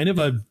it's kind of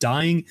a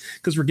dying,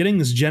 because we're getting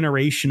this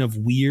generation of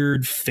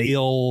weird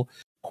fail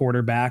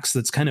quarterbacks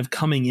that's kind of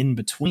coming in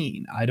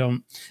between. I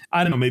don't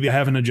know. Maybe I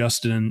haven't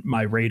adjusted in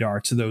my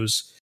radar to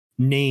those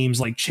names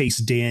like Chase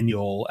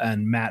Daniel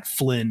and Matt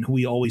Flynn, who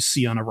we always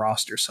see on a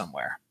roster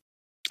somewhere.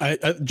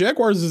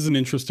 Jaguars is an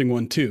interesting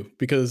one too,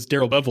 because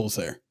Darrell Bevell's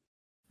there.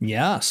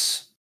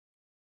 Yes,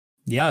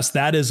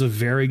 that is a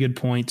very good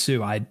point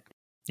too. All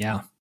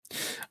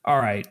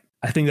right.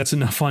 I think that's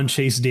enough on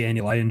Chase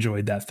Daniel. I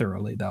enjoyed that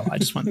thoroughly, though. I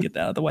just want to get that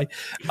out of the way.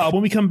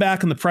 When we come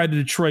back on the Pride of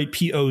Detroit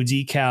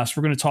POD cast,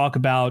 we're going to talk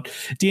about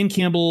Dan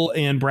Campbell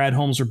and Brad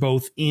Holmes are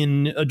both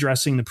in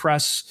addressing the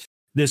press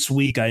this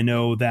week. I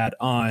know that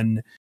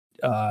on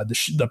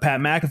the Pat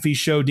McAfee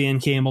show,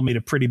 Dan Campbell made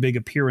a pretty big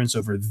appearance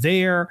over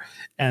there,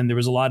 and there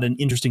was a lot of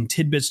interesting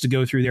tidbits to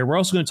go through there. We're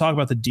also going to talk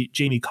about the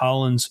Jamie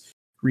Collins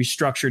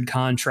restructured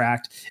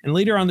contract. And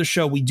later on the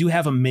show, we do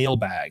have a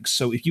mailbag.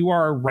 So if you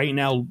are right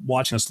now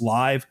watching us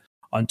live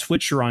on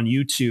Twitch or on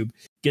YouTube,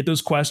 get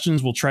those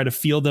questions. We'll try to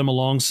field them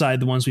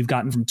alongside the ones we've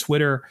gotten from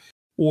Twitter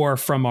or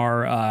from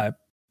our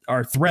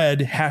thread,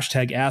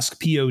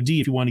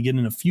 #AskPOD, if you want to get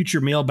in a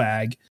future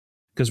mailbag,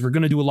 because we're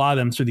going to do a lot of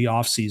them through the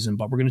off season.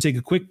 But we're going to take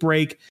a quick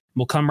break.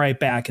 We'll come right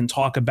back and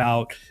talk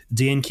about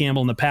Dan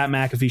Campbell and the Pat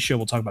McAfee show.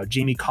 We'll talk about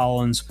Jamie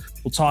Collins.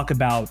 We'll talk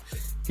about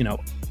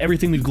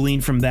everything we've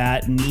gleaned from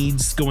that,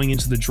 needs going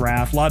into the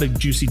draft. A lot of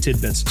juicy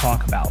tidbits to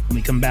talk about when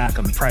we come back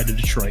on the Pride of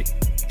Detroit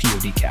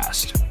POD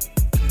cast.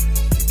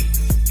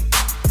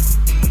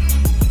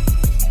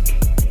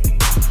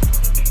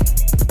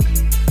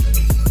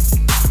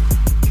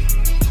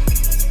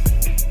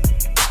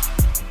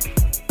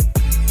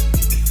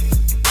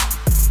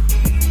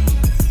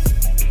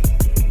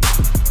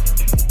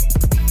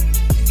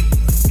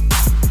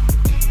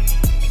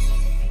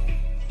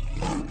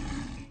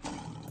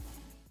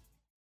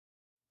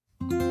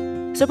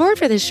 Support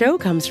for this show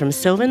comes from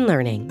Sylvan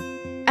Learning.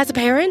 As a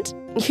parent,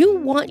 you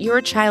want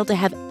your child to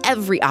have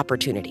every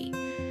opportunity,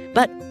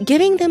 but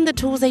giving them the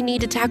tools they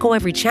need to tackle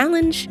every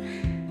challenge,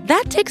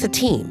 that takes a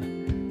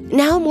team.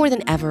 Now more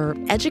than ever,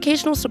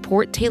 educational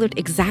support tailored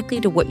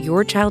exactly to what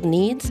your child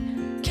needs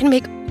can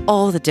make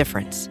all the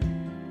difference.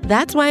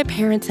 That's why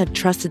parents have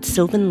trusted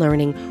Sylvan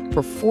Learning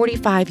for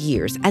 45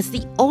 years as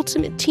the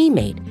ultimate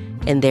teammate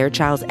in their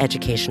child's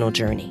educational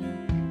journey,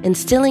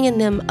 instilling in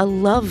them a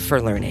love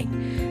for learning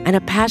and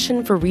a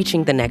passion for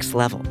reaching the next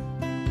level.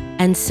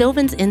 And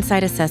Sylvan's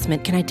Insight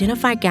Assessment can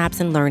identify gaps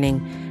in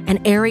learning and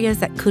areas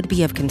that could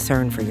be of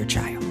concern for your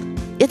child.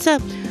 It's a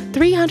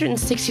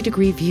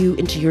 360-degree view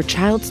into your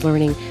child's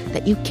learning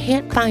that you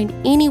can't find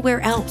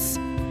anywhere else,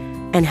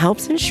 and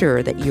helps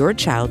ensure that your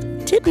child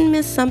didn't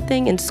miss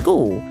something in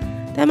school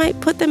that might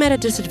put them at a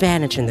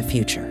disadvantage in the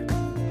future.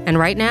 And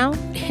right now,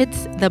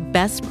 it's the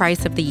best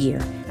price of the year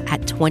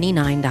at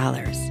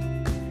 $29.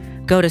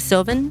 Go to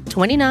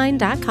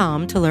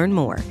sylvan29.com to learn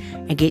more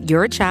and get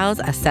your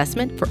child's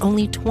assessment for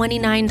only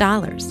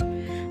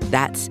 $29.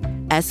 That's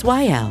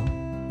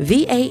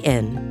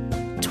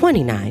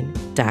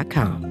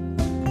SYLVAN29.com.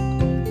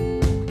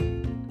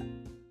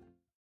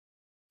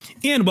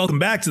 And welcome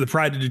back to the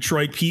Pride of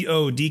Detroit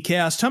POD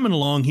cast. Coming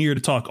along here to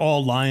talk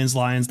all Lions.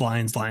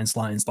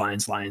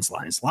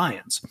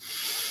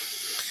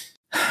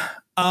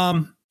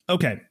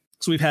 Okay,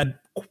 so we've had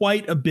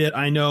quite a bit.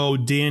 I know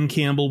Dan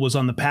Campbell was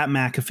on the Pat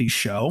McAfee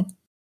show,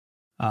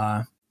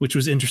 which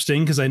was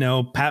interesting because I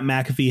know Pat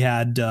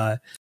McAfee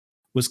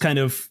was kind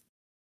of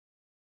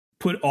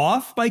put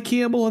off by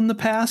Campbell in the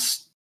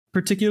past,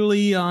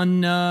 particularly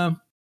on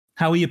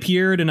how he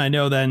appeared. And I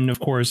know then, of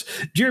course,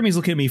 Jeremy's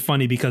looking at me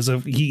funny because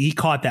of he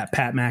caught that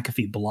Pat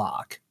McAfee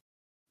block.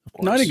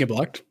 No, I didn't get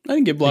blocked. I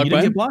didn't get blocked. You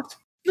didn't get blocked?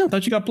 No, I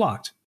thought you got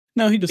blocked.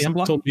 No, he just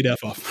told me to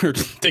F off. Or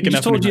take an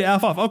F told you to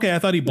F off. Okay, I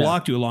thought he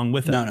blocked you along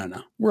with it.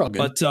 No. We're all good.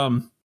 But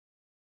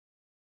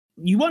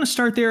you want to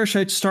start there, or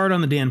should I start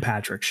on the Dan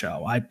Patrick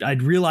show?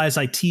 I'd realize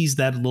I teased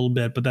that a little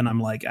bit, but then I'm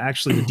like,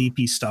 actually, the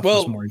DP stuff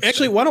was more interesting.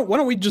 Actually, why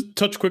don't we just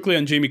touch quickly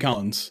on Jamie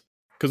Collins?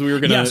 Because we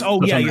were going to... Yes,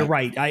 you're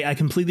right. I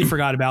completely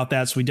forgot about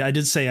that. So I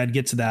did say I'd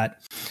get to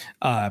that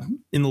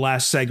in the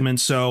last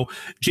segment. So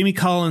Jamie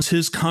Collins,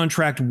 his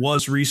contract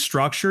was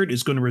restructured,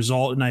 is going to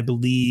result in, I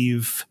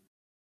believe...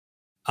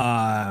 you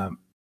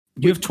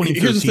have 2013.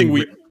 Here's the thing,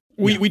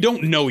 we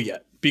don't know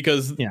yet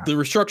because the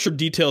restructured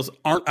details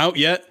aren't out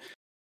yet.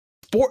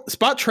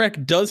 Spot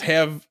Track does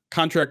have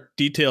contract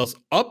details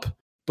up,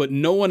 but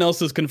no one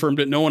else has confirmed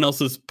it. No one else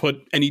has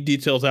put any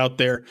details out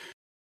there.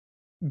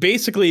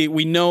 Basically,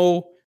 we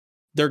know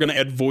they're going to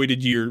add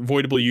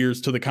voidable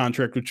years to the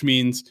contract, which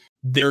means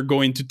they're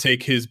going to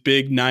take his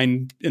big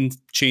 9 and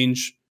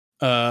change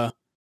what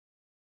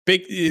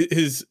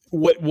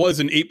was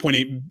an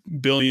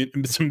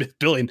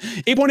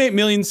 8.8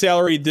 million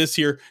salary this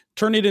year,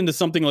 turn it into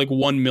something like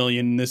 1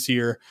 million this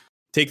year,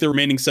 take the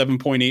remaining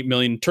 7.8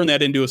 million, turn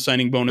that into a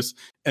signing bonus,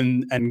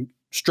 and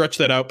stretch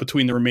that out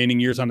between the remaining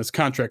years on his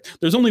contract.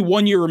 There's only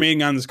 1 year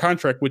remaining on this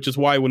contract, which is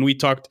why when we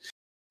talked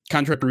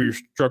contract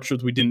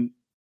restructures, we didn't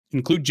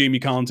include Jamie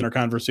Collins in our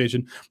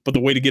conversation, but the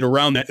way to get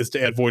around that is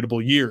to add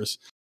voidable years.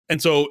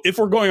 And so if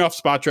we're going off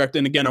Spot Track,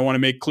 and again, I want to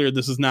make clear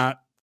this is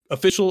not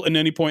official at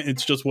any point,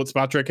 it's just what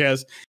Spot Track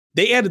has.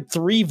 They added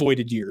 3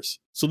 voided years.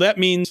 So that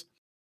means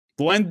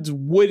the Lions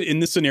would, in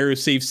this scenario,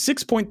 save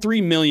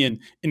 $6.3 million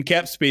in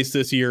cap space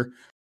this year,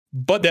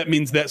 but that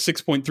means that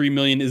 $6.3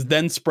 million is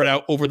then spread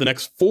out over the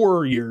next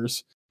 4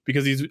 years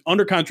because he's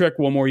under contract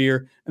 1 more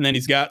year, and then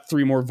he's got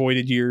 3 more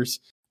voided years,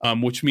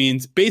 which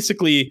means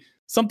basically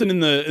something in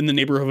the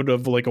neighborhood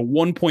of like a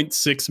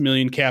 1.6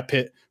 million cap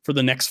hit for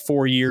the next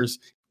 4 years,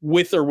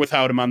 with or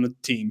without him on the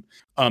team.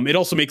 It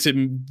also makes it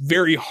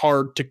very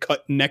hard to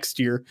cut next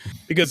year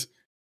because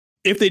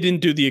if they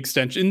didn't do the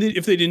extension,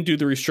 if they didn't do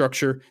the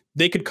restructure,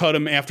 they could cut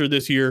him after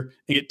this year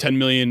and get 10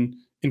 million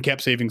in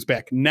cap savings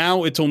back.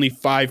 Now it's only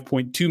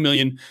 5.2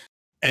 million,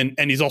 and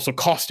he's also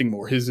costing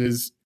more.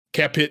 His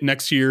cap hit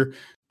next year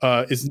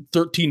is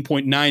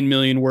 13.9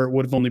 million, where it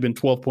would have only been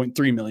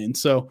 12.3 million.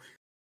 So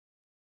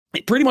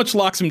it pretty much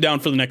locks him down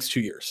for the next 2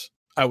 years.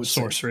 I would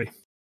sorcery.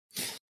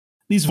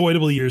 These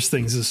voidable years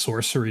things is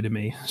sorcery to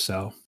me.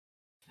 So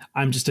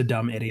I'm just a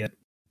dumb idiot.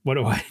 What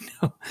do I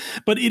know?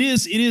 But it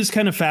is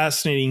kind of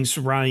fascinating,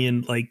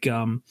 Ryan. Like,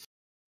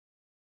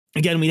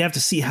 again, we'd have to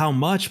see how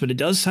much, but it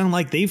does sound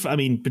like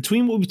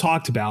between what we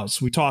talked about,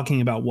 so we're talking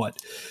about what,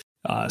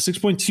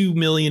 6.2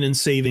 million in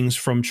savings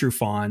from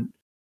Trufant,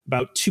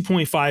 about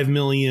 2.5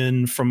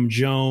 million from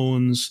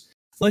Jones.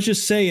 Let's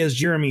just say, as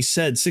Jeremy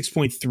said,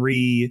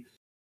 6.3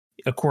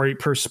 according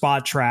per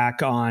Spot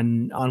Track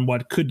on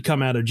what could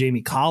come out of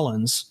Jamie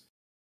Collins.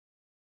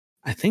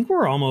 I think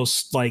we're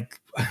almost like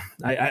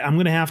I'm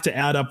going to have to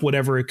add up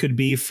whatever it could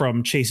be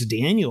from Chase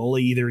Daniel.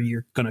 Either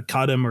you're going to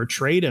cut him or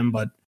trade him,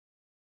 but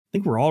I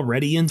think we're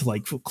already into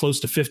like close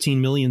to 15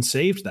 million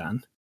saved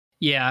then.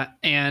 Yeah,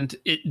 and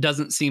it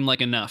doesn't seem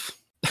like enough.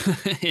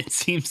 It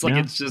seems like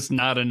it's just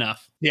not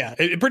enough. Yeah,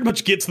 it pretty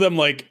much gets them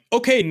like,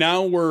 okay,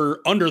 now we're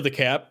under the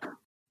cap,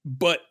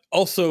 but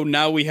also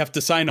now we have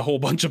to sign a whole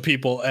bunch of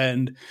people,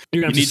 and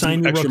you're going to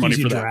sign your rookies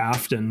you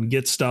draft and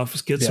get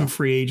some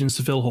free agents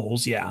to fill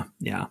holes. Yeah.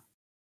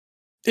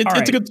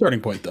 It's a good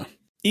starting point, though.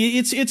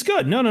 It's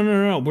good.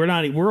 No.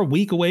 We're a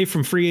week away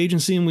from free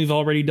agency, and we've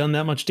already done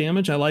that much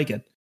damage. I like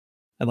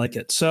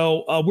it.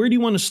 So where do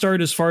you want to start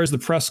as far as the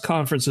press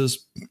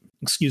conferences?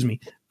 Excuse me.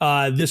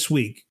 This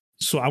week.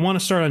 So I want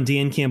to start on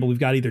Dan Campbell. We've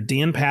got either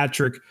Dan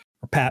Patrick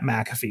or Pat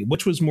McAfee.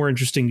 Which was more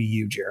interesting to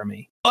you,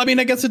 Jeremy? I mean,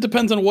 I guess it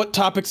depends on what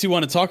topics you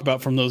want to talk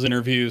about from those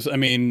interviews. I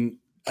mean,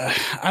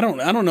 I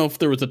don't know if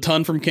there was a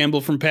ton from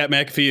Campbell, from Pat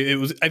McAfee. It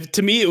was,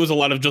 to me, it was a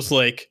lot of just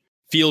like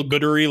feel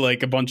goodery,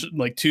 like a bunch of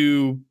like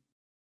two.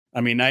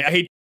 I mean, I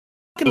hate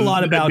talking a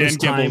lot about his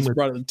time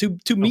with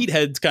two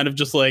meatheads, kind of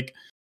just like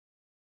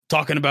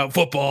talking about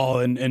football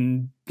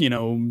and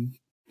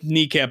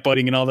kneecap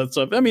butting and all that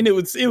stuff. I mean, it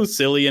was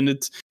silly, and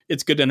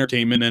it's good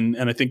entertainment,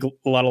 and I think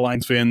a lot of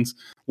Lions fans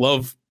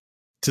love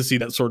to see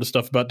that sort of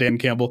stuff about Dan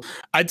Campbell.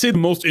 I'd say the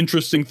most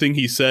interesting thing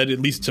he said, at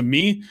least to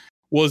me,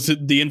 was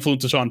the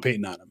influence of Sean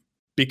Payton on him,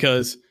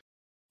 because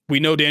we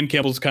know Dan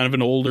Campbell's kind of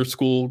an older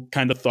school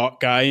kind of thought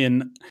guy,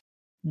 and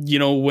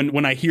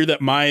when I hear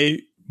that, my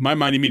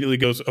mind immediately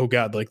goes, oh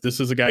God, like this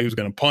is a guy who's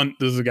going to punt.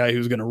 This is a guy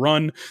who's going to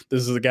run.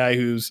 This is a guy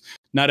who's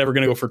not ever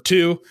going to go for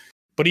 2.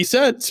 But he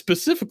said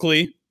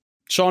specifically,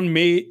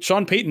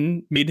 Sean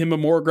Payton made him a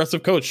more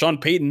aggressive coach. Sean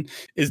Payton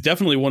is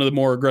definitely one of the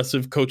more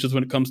aggressive coaches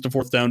when it comes to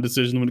fourth down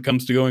decision, when it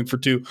comes to going for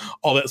two,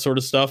 all that sort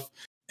of stuff.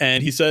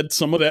 And he said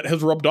some of that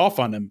has rubbed off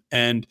on him.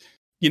 And,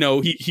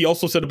 he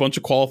also said a bunch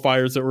of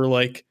qualifiers that were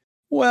like,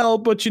 well,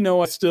 but,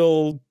 I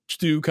still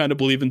do kind of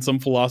believe in some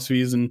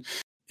philosophies and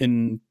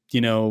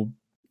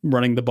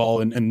running the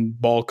ball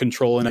and ball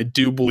control. And I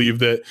do believe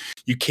that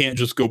you can't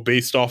just go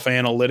based off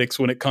analytics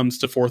when it comes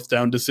to fourth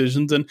down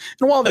decisions. And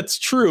while that's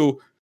true,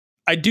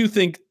 I do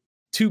think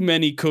too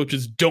many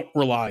coaches don't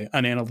rely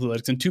on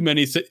analytics, and too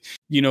many,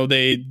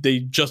 they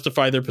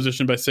justify their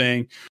position by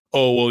saying,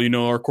 oh,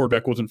 well, our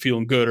quarterback wasn't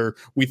feeling good, or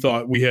we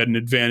thought we had an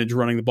advantage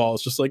running the ball.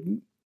 It's just like,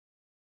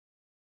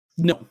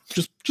 no,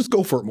 just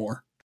go for it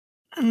more.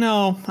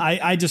 No,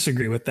 I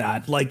disagree with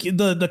that. Like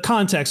the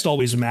context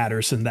always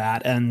matters in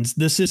that. And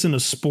this isn't a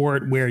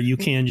sport where you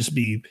can just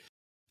be,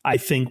 I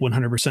think, 100%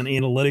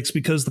 analytics,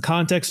 because the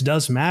context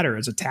does matter.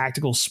 It's a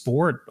tactical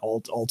sport,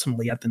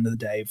 ultimately, at the end of the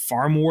day,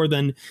 far more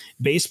than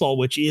baseball,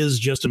 which is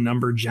just a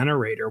number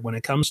generator when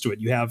it comes to it.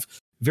 You have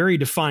very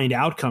defined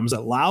outcomes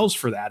that allows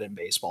for that in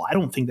baseball. I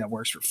don't think that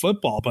works for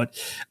football.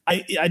 But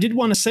I did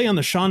want to say on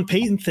the Sean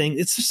Payton thing,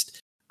 it's just,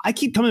 I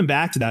keep coming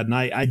back to that, and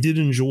I did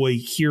enjoy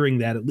hearing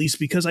that, at least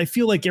because I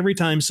feel like every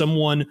time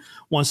someone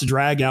wants to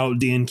drag out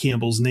Dan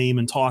Campbell's name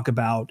and talk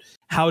about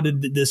how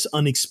did this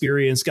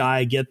unexperienced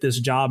guy get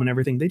this job and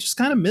everything, they just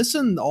kind of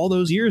missing all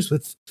those years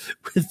with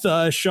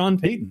Sean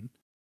Payton.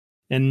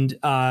 And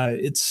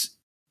it's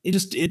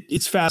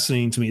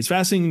fascinating to me. It's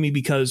fascinating to me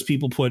because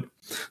people put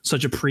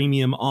such a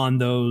premium on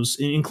those,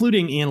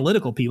 including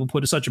analytical people,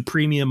 put such a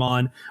premium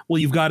on, well,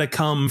 you've got to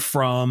come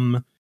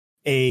from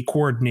a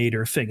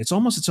coordinator thing. It's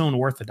almost its own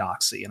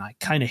orthodoxy, and I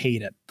kind of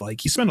hate it.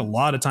 Like, he spent a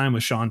lot of time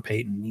with Sean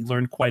Payton. He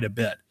learned quite a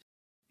bit.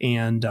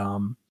 And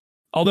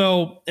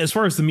although as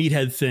far as the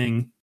meathead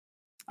thing,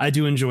 I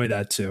do enjoy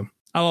that too.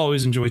 I'll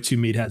always enjoy two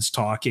meatheads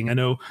talking. I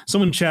know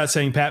someone in chat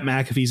saying Pat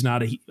McAfee's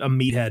not a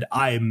meathead.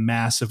 I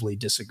massively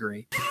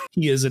disagree.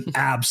 He is an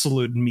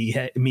absolute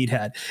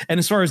meathead. And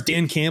as far as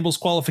Dan Campbell's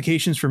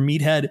qualifications for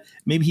meathead,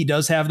 maybe he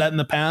does have that in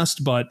the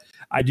past, but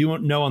I do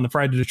know on the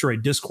Pride of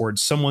Detroit Discord,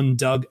 someone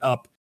dug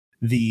up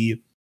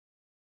the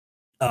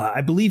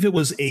I believe it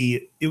was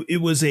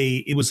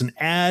an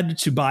ad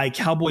to buy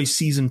Cowboys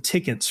season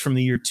tickets from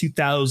the year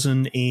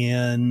 2000,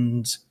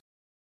 and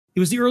it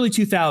was the early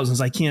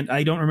 2000s.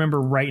 I don't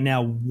remember right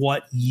now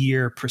what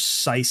year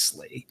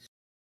precisely,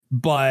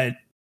 but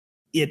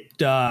it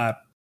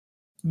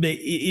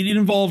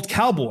involved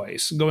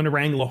Cowboys going to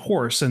wrangle a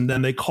horse, and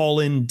then they call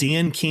in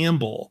Dan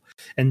Campbell,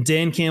 and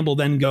Dan Campbell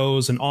then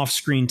goes and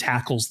off-screen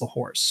tackles the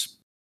horse.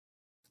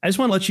 I just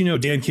want to let you know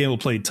Dan Campbell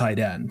played tight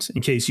end,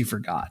 in case you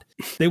forgot.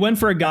 They went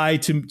for a guy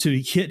to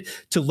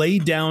lay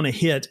down a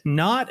hit,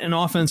 not an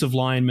offensive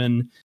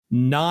lineman,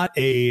 not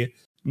a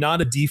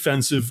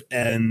defensive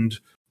end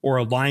or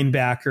a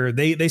linebacker.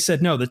 They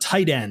said, no, the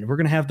tight end. We're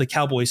going to have the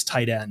Cowboys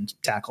tight end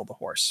tackle the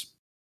horse.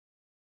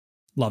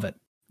 Love it.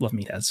 Love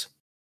meatheads.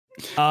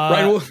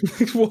 Ryan,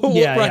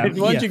 Ryan,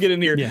 why don't you get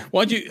in here? Yeah.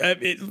 Why don't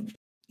you?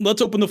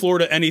 Let's open the floor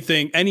to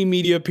anything, any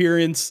media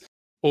appearance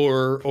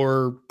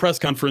or press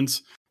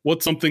conference.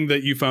 What's something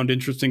that you found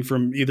interesting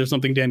from either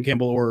something Dan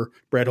Campbell or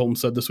Brad Holmes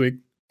said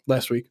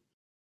last week?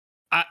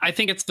 I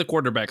think it's the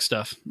quarterback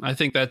stuff. I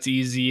think that's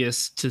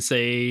easiest to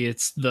say.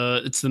 It's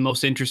the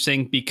most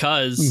interesting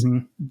because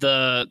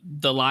the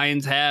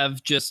Lions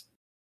have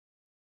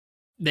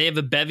they have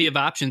a bevy of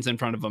options in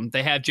front of them.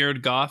 They have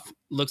Jared Goff.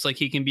 Looks like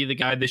he can be the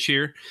guy this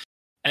year.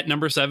 At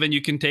number 7,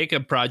 you can take a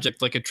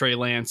project like a Trey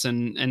Lance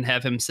and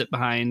have him sit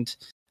behind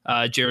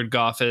Jared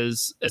Goff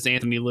as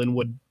Anthony Lynn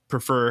would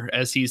prefer,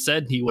 as he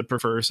said he would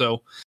prefer.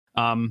 So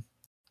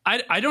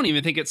I don't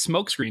even think it's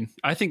smokescreen.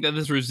 I think that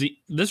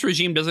this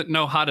regime doesn't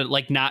know how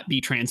to not be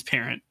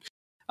transparent.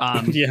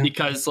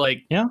 Because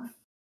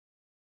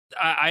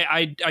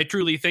I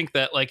truly think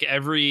that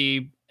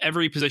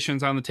every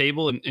position's on the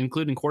table,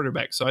 including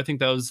quarterback. So I think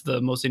that was the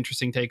most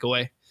interesting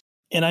takeaway.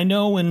 And I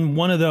know in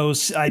one of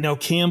those, I know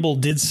Campbell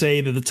did say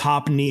that the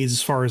top needs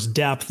as far as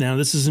depth. Now,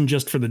 this isn't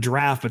just for the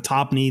draft, but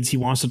top needs he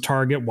wants to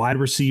target wide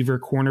receiver,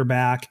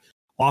 cornerback,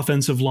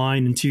 offensive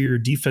line, interior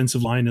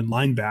defensive line, and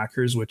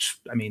linebackers, which,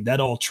 I mean, that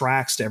all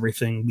tracks to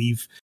everything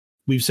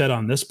we've said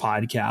on this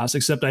podcast,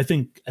 except I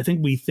think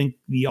we think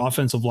the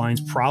offensive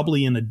line's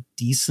probably in a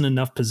decent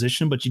enough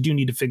position, but you do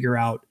need to figure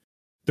out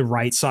the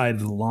right side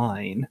of the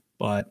line.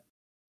 But,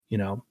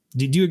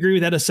 did you agree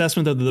with that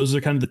assessment that those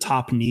are kind of the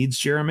top needs,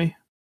 Jeremy?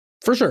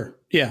 For sure.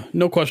 Yeah,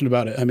 no question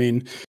about it. I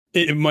mean,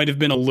 it might have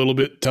been a little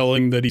bit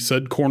telling that he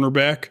said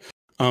cornerback.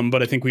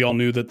 But I think we all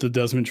knew that the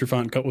Desmond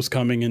Trufant cut was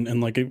coming,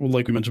 and like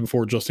we mentioned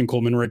before, Justin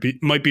Coleman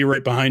might be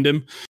right behind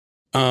him.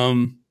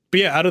 But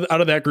yeah, out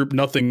of that group,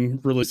 nothing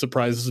really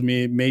surprises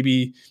me.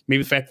 Maybe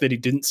the fact that he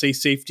didn't say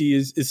safety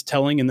is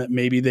telling, and that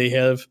maybe they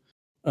have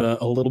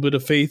a little bit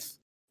of faith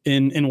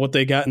in what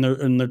they got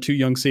in their two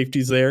young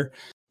safeties there.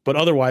 But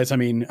otherwise, I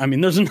mean,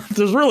 there's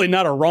really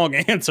not a wrong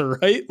answer,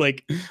 right?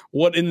 Like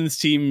what on this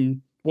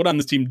team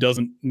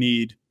doesn't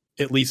need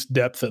at least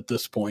depth at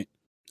this point?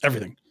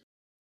 Everything.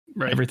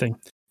 Right. Everything.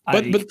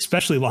 But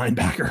especially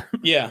linebacker.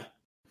 Yeah.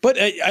 But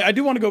I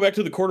do want to go back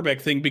to the quarterback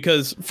thing,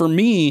 because for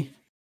me,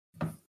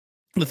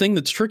 the thing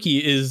that's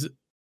tricky is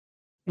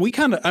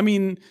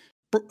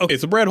okay,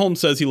 so Brad Holmes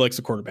says he likes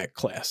the quarterback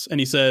class. And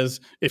he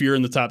says, if you're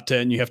in the top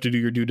 10, you have to do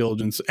your due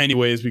diligence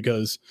anyways,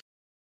 because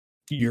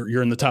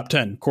you're in the top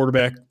 10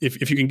 quarterback.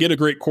 If you can get a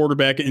great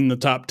quarterback in the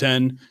top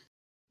 10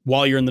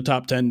 while you're in the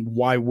top 10,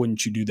 why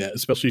wouldn't you do that?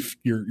 Especially if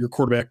your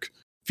quarterback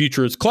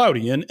future is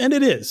cloudy. And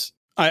it is.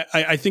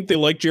 I think they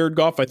like Jared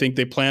Goff. I think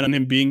they plan on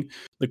him being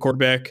the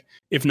quarterback,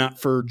 if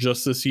not for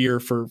just this year,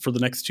 for the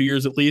next 2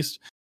 years at least.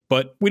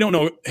 But we don't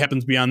know what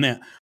happens beyond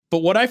that. But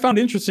what I found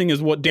interesting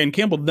is what Dan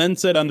Campbell then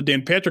said on the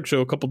Dan Patrick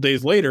Show a couple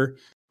days later,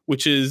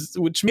 which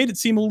made it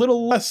seem a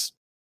little less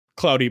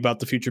cloudy about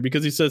the future,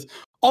 because he says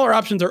all our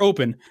options are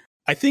open.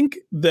 I think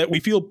that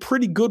we feel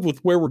pretty good with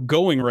where we're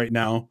going right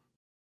now,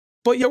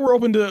 but yet we're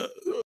open to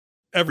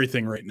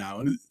everything right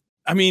now.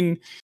 I mean,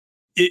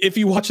 if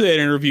you watch that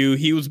interview,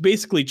 he was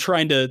basically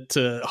trying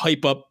to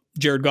hype up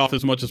Jared Goff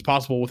as much as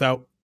possible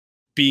without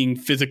being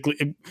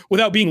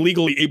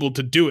legally able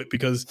to do it,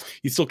 because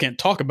he still can't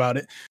talk about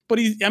it. But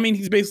he's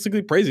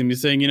basically praising him.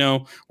 He's saying,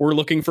 we're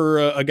looking for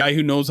a guy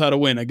who knows how to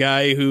win, a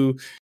guy who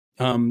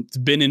has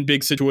been in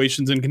big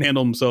situations and can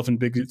handle himself in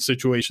big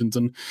situations,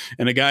 and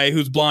a guy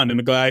who's blonde, and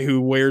a guy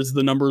who wears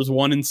the numbers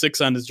 1 and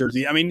 6 on his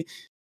jersey. I mean,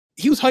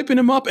 he was hyping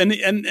him up.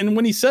 And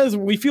when he says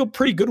we feel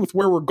pretty good with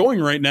where we're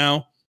going right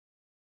now,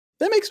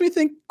 that makes me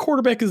think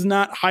quarterback is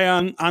not high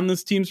on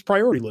this team's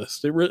priority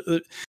list.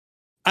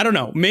 I don't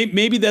know.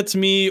 Maybe that's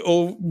me,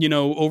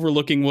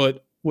 overlooking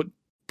what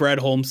Brad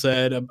Holmes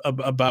said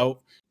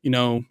about,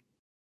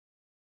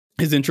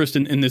 his interest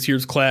in this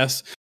year's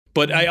class.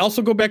 But I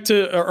also go back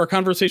to our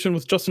conversation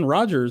with Justin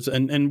Rogers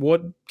and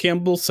what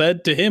Campbell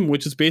said to him,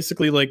 which is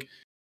basically like,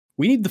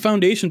 we need the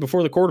foundation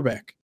before the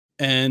quarterback.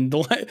 And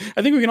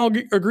I think we can all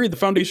agree the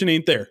foundation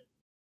ain't there.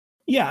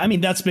 Yeah, I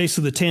mean, that's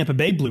basically the Tampa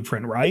Bay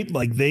blueprint, right?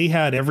 Like, they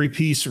had every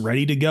piece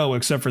ready to go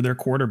except for their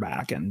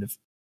quarterback. And if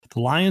the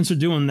Lions are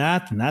doing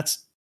that, then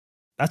that's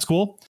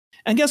cool.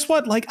 And guess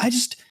what? Like,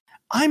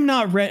 I'm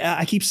not ready.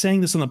 I keep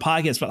saying this on the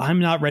podcast, but I'm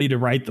not ready to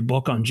write the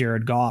book on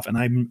Jared Goff. And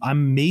I'm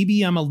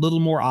a little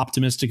more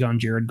optimistic on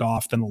Jared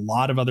Goff than a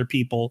lot of other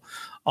people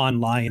on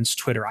Lions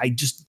Twitter. I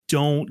just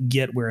don't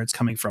get where it's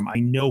coming from.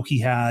 I know he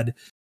had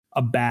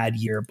a bad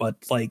year, but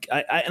like,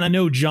 I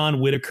know John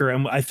Whitaker,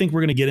 and I think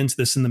we're going to get into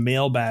this in the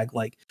mailbag.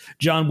 Like,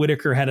 John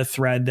Whitaker had a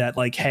thread that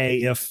like,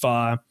 hey, if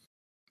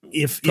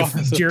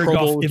Jared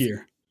Goff,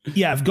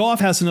 if Goff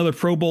has another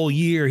Pro Bowl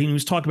year, he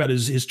was talking about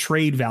his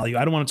trade value.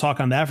 I don't want to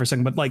talk on that for a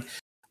second, but like,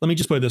 let me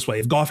just put it this way.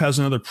 If Goff has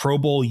another Pro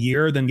Bowl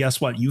year, then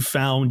guess what? You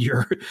found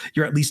your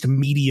at least a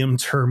medium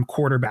term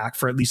quarterback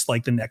for at least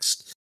like the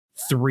next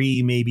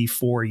 3, maybe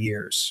 4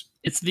 years.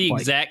 It's the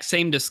exact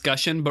same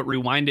discussion, but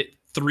rewind it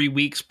 3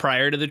 weeks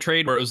prior to the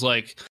trade, where it was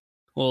like,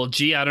 well,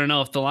 gee, I don't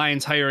know if the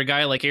Lions hire a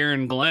guy like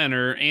Aaron Glenn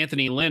or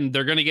Anthony Lynn,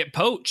 they're going to get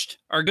poached.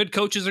 Our good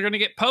coaches are going to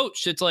get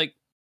poached. It's like,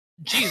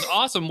 geez,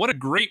 awesome. What a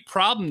great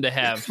problem to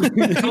have.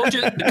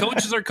 The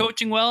coaches are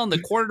coaching well, and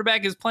the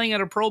quarterback is playing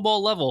at a Pro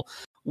Bowl level.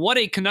 What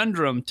a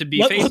conundrum to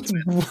be faced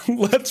with.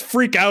 Let's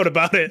freak out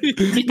about it.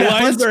 The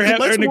Lions are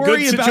in a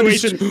good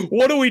situation.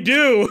 What do we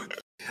do?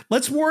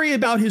 Let's worry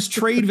about his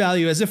trade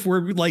value as if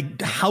we're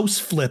like house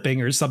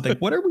flipping or something.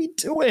 What are we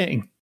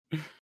doing?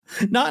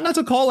 Not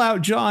to call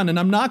out John, and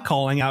I'm not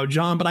calling out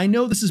John, but I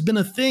know this has been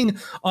a thing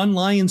on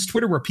Lions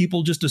Twitter where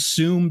people just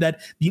assume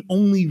that the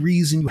only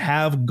reason you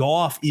have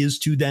Goff is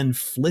to then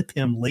flip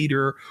him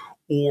later,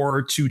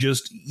 or to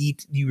just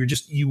eat. You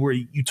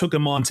took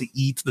him on to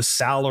eat the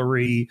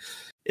salary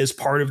as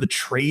part of the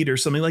trade or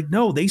something. Like,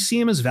 no, they see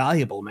him as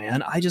valuable,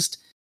 man. I just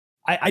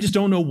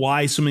don't know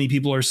why so many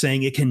people are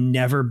saying it can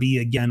never be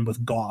again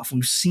with Goff.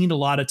 We've seen a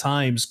lot of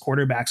times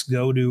quarterbacks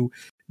go to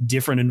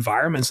different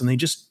environments and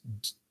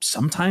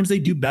sometimes they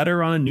do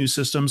better on a new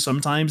system.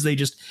 Sometimes they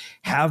just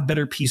have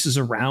better pieces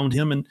around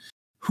him. And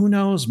who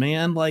knows,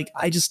 man? Like,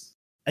 I just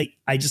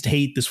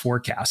hate this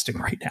forecasting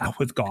right now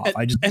with Goff.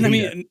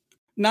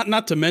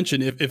 Not to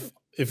mention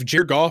if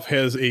Jared Goff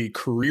has a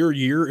career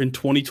year in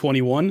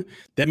 2021,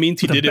 that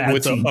means he did it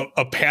with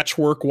a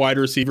patchwork wide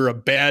receiver, a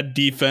bad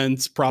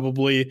defense,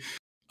 probably,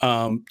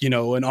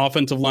 an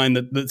offensive line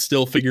that's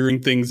still figuring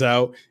things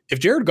out. If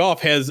Jared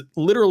Goff has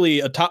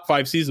literally a top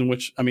 5 season,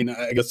 which, I mean,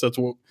 I guess that's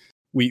what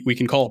we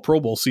can call a Pro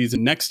Bowl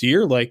season next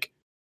year, like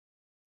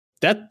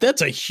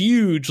that's a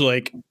huge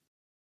like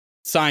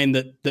sign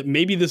that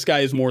maybe this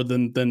guy is more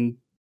than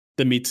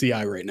meets the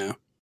eye right now.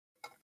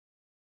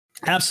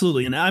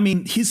 Absolutely. And I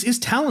mean, his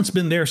talent's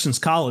been there since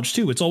college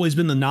too. It's always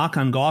been the knock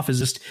on Goff is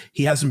just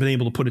he hasn't been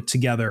able to put it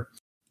together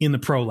in the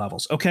pro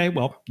levels. Okay,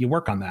 well, you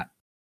work on that.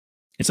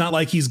 It's not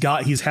like he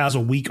has a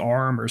weak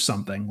arm or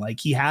something. Like,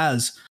 he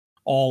has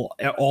all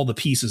the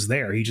pieces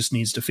there. He just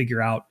needs to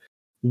figure out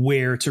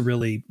where to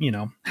really,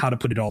 how to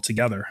put it all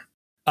together.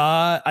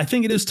 I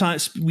think it is time.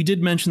 We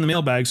did mention the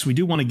mailbag, so we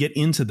do want to get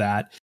into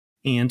that.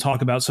 and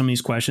talk about some of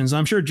these questions.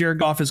 I'm sure Jared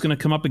Goff is going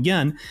to come up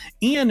again,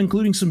 and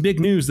including some big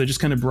news that just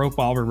kind of broke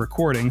while we're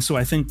recording. So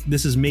I think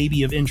this is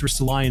maybe of interest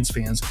to Lions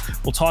fans.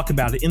 We'll talk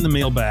about it in the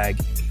mailbag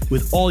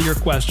with all your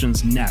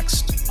questions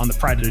next on the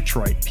Pride of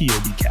Detroit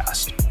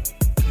PODcast.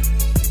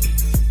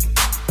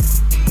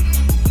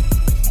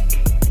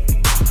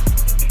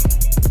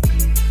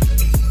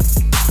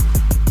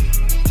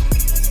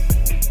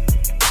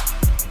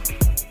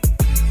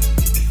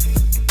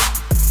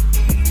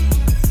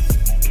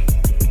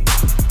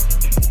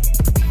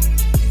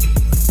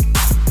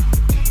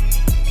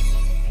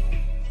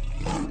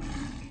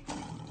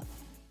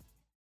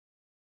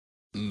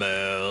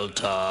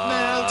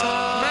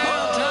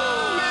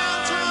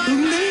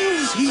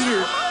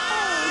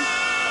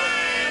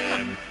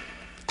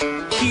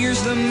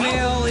 Here's the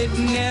mail, it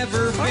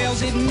never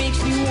fails. It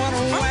makes me want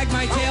to wag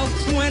my tail.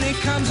 When it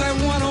comes, I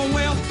want to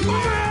wail.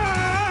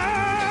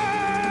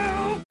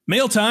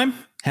 Mail time.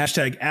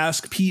 Hashtag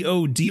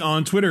AskPOD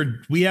on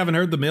Twitter. We haven't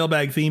heard the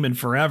mailbag theme in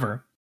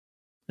forever.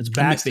 It's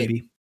back,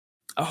 baby.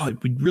 Oh,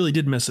 we really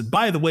did miss it.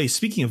 By the way,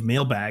 speaking of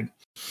mailbag,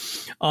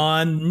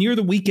 on near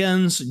the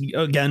weekends,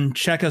 again,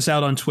 check us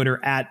out on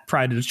Twitter at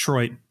Pride of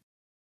Detroit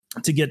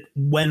to get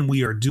when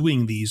we are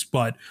doing these.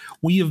 But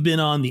we have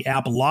been on the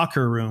app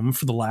Locker Room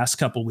for the last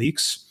couple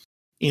weeks,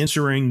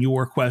 answering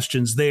your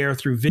questions there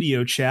through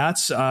video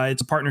chats.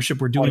 It's a partnership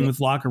we're doing with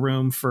Locker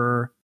Room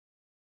for,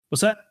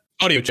 what's that?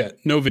 Audio chat,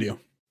 no video.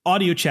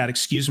 Audio chat,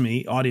 excuse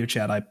me. Audio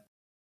chat, I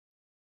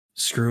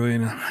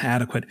screwing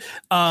adequate.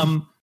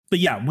 But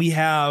yeah, we've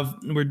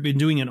been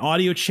doing an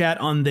audio chat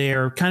on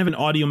there, kind of an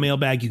audio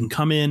mailbag. You can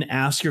come in,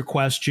 ask your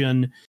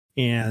question,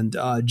 and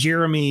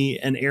Jeremy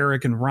and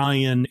Eric and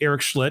Ryan,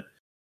 Eric Schlitt,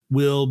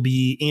 will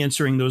be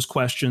answering those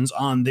questions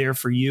on there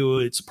for you.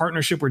 It's a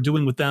partnership we're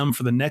doing with them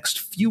for the next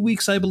few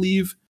weeks, I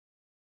believe.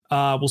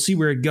 We'll see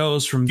where it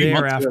goes from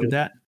there after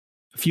that.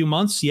 A few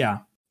months, yeah.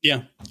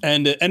 Yeah,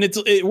 and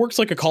it works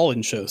like a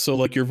call-in show, so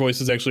like your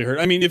voice is actually heard.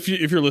 I mean, if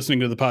you're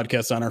listening to the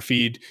podcast on our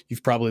feed,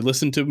 you've probably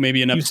listened to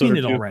maybe an episode. You've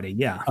seen it already,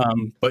 yeah.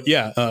 But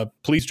yeah,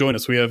 please join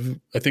us.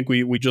 I think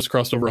we just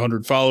crossed over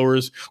 100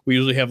 followers. We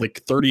usually have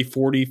like 30,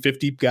 40,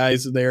 50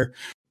 guys there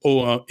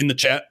in the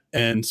chat,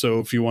 and so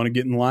if you want to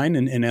get in line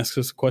and ask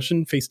us a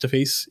question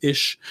face-to-face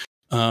ish,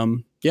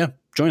 yeah,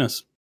 join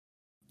us.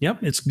 Yep,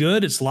 it's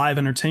good. It's live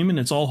entertainment.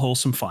 It's all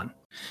wholesome fun.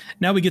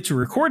 Now we get to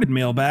recorded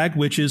mailbag,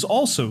 which is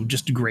also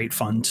just great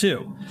fun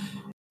too.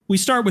 We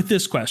start with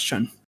this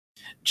question.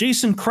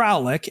 Jason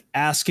Kraulick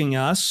asking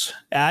us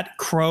at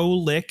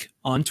Crowlick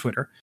on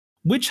Twitter,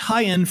 which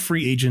high-end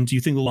free agent do you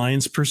think the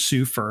Lions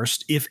pursue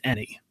first, if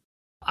any?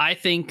 I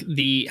think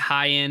the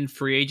high-end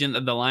free agent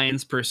that the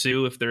Lions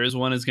pursue, if there is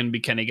one, is going to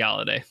be Kenny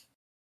Golladay.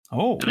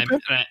 Oh, okay.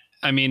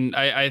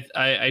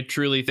 I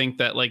truly think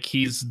that like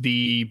he's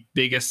the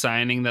biggest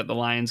signing that the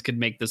Lions could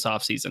make this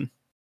offseason.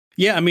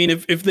 Yeah, I mean,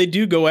 if they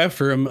do go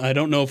after him, I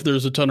don't know if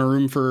there's a ton of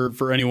room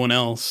for anyone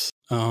else.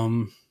 I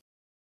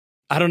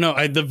don't know.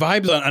 The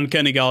vibes on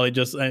Kenny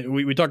Golladay,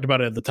 we talked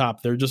about it at the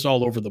top. They're just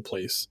all over the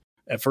place.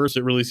 At first,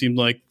 it really seemed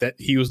like that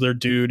he was their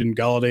dude, and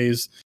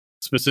Galladay's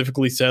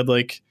specifically said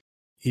like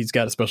he's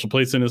got a special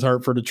place in his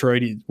heart for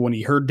Detroit. When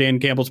he heard Dan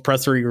Campbell's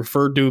presser, he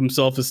referred to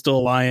himself as still a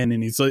Lion,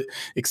 and he's like,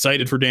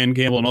 excited for Dan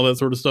Campbell and all that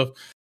sort of stuff.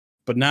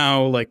 But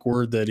now, like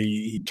word that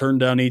he turned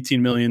down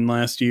 $18 million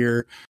last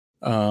year.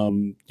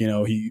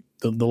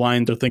 The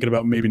Lions are thinking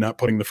about maybe not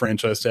putting the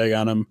franchise tag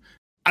on him.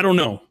 I don't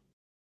know.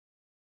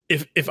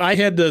 If I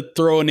had to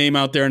throw a name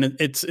out there, and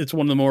it's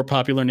one of the more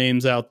popular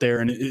names out there,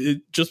 and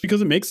it just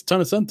because it makes a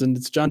ton of sense, and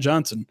it's John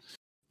Johnson.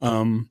 I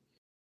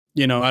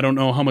don't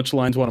know how much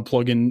Lions want to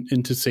plug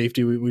into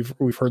safety.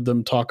 We've heard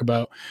them talk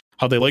about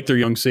how they like their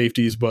young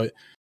safeties, but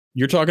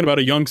you're talking about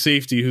a young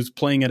safety who's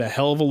playing at a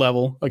hell of a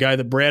level, a guy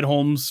that Brad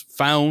Holmes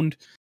found,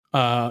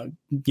 in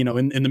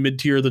the mid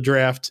tier of the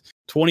draft.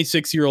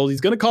 26-year-old, he's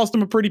going to cost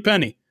him a pretty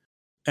penny,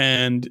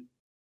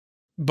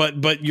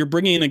 but you're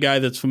bringing in a guy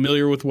that's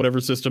familiar with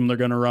whatever system they're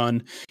going to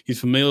run.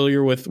 He's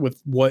familiar with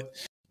what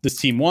this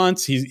team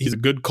wants. He's a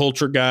good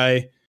culture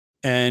guy,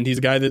 and he's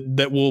a guy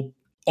that will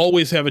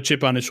always have a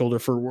chip on his shoulder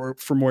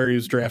from where he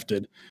was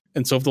drafted.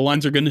 And so if the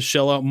Lions are going to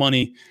shell out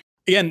money,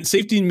 again,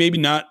 safety maybe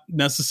not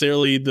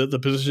necessarily the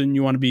position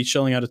you want to be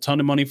shelling out a ton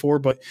of money for,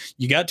 but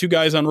you got two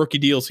guys on rookie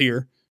deals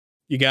here.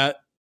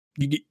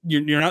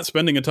 You're not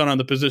spending a ton on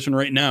the position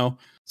right now.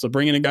 So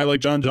bring in a guy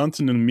like John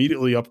Johnson and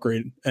immediately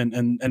upgrade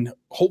and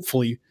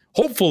hopefully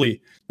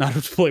not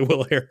have to play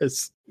Will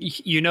Harris.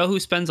 You know who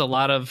spends a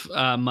lot of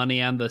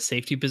money on the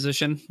safety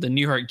position? The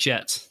New York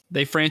Jets.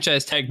 They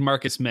franchise tagged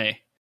Marcus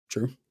May.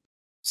 True.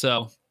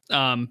 So,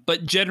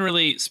 but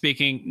generally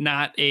speaking,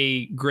 not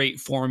a great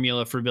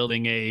formula for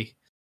building a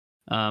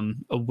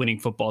winning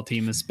football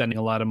team is spending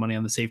a lot of money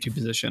on the safety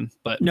position.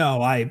 But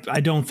no, I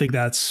don't think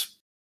that's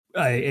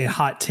a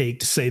hot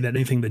take to say that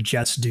anything the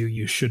Jets do,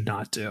 you should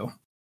not do.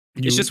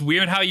 It's just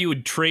weird how you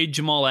would trade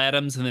Jamal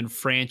Adams and then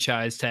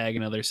franchise tag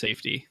another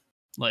safety.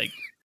 Like,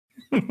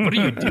 what are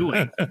you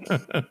doing?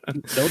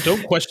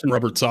 Don't question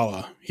Robert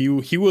Saleh.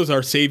 He was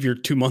our savior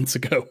 2 months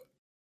ago.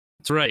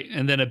 That's right.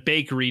 And then a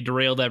bakery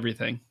derailed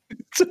everything.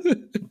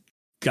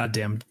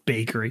 goddamn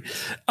bakery.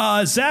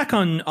 Zach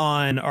on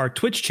our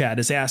Twitch chat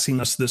is asking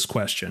us this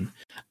question.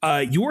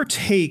 Your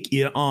take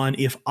on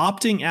if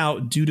opting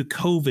out due to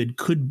COVID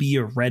could be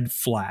a red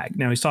flag.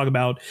 Now he's talking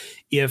about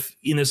if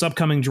in this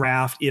upcoming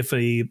draft, if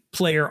a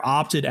player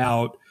opted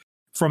out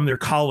from their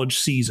college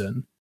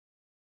season,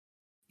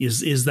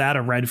 is that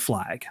a red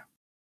flag?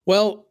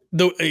 Well,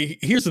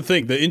 here's the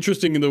thing. The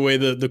interesting in the way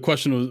the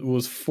question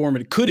was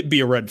formed, could it be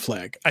a red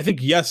flag? I think,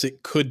 yes,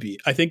 it could be.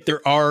 I think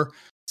there are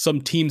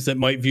some teams that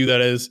might view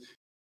that as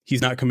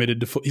he's not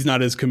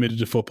as committed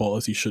to football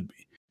as he should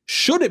be.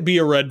 Should it be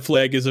a red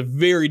flag is a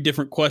very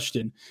different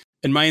question.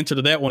 And my answer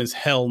to that one is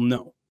hell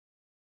no.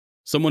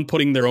 Someone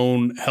putting their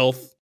own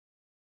health,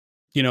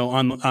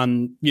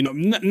 on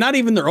not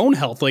even their own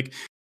health, like,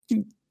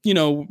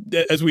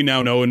 as we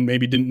now know and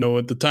maybe didn't know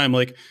at the time,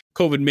 like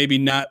COVID maybe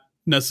not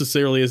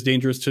necessarily as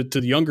dangerous to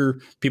the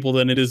younger people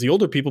than it is the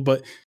older people,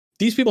 but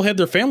these people had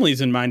their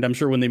families in mind, I'm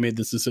sure, when they made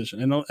this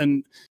decision.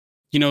 And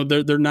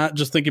they're not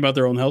just thinking about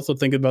their own health, they're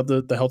thinking about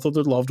the health of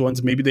their loved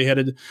ones. Maybe they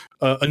had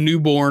a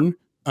newborn.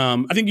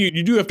 I think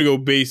you do have to go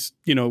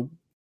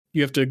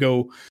you have to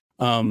go,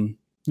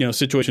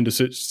 situation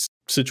to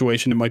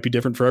situation. It might be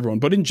different for everyone,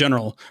 but in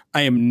general,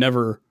 I am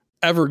never,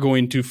 ever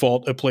going to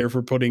fault a player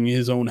for putting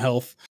his own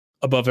health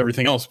above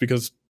everything else,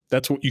 because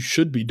that's what you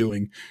should be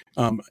doing.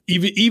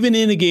 Even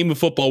in a game of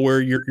football where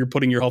you're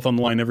putting your health on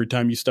the line every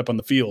time you step on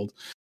the field.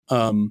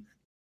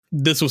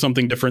 This was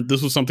something different.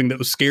 This was something that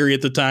was scary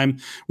at the time.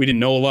 We didn't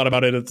know a lot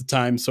about it at the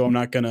time, so I'm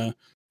not gonna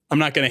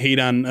hate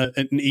on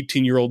an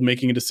 18-year-old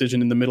making a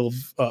decision in the middle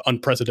of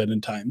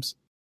unprecedented times.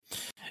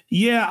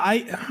 Yeah,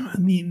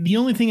 the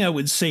only thing I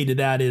would say to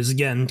that is,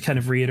 again, kind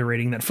of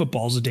reiterating that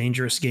football's a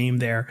dangerous game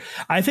there.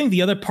 I think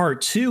the other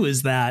part too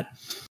is that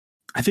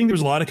I think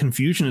there's a lot of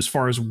confusion as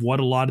far as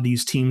what a lot of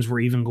these teams were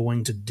even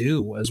going to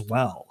do as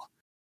well.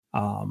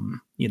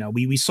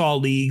 We saw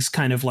leagues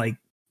kind of like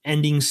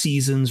ending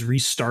seasons,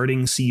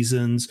 restarting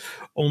seasons,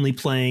 only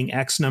playing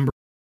X number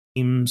of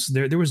games.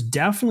 There was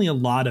definitely a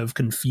lot of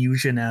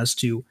confusion as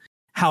to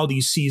how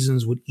these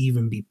seasons would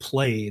even be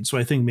played. So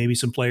I think maybe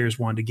some players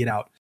wanted to get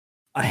out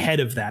ahead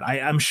of that.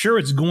 I'm sure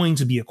it's going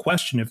to be a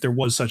question if there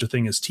was such a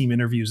thing as team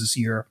interviews this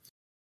year.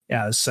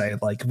 As say,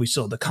 like if we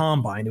still had the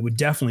combine, it would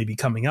definitely be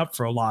coming up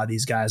for a lot of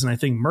these guys. And I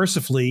think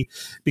mercifully,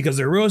 because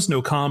there was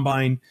no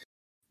combine,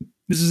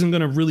 this isn't going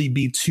to really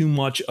be too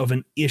much of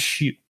an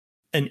issue,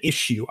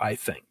 I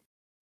think.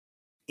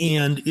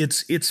 And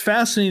it's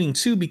fascinating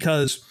too,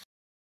 because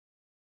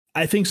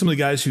I think some of the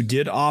guys who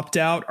did opt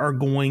out are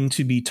going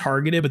to be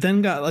targeted, but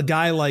then got a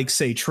guy like,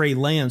 say, Trey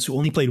Lance, who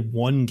only played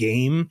one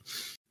game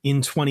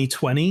in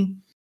 2020,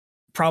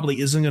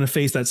 probably isn't going to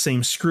face that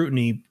same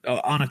scrutiny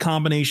on a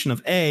combination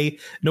of A,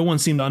 no one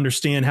seemed to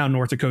understand how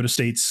North Dakota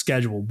State's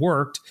schedule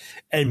worked,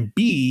 and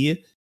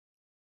B,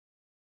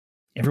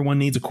 everyone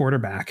needs a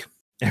quarterback.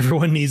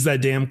 Everyone needs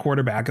that damn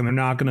quarterback, and they're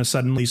not going to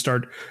suddenly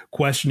start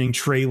questioning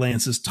Trey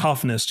Lance's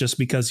toughness just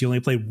because he only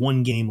played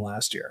one game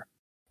last year.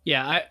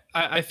 Yeah,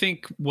 I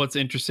think what's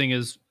interesting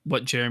is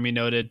what Jeremy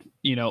noted.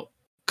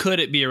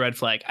 Could it be a red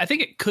flag? I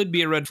think it could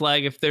be a red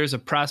flag if there's a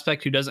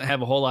prospect who doesn't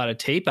have a whole lot of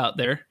tape out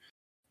there,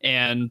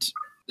 and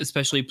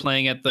especially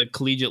playing at the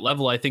collegiate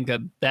level, I think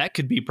that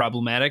could be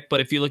problematic.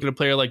 But if you look at a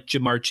player like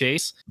Jamar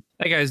Chase,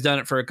 that guy's done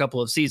it for a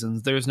couple of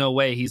seasons. There's no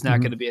way he's not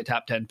going to be a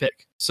top 10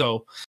 pick.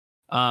 So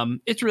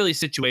it's really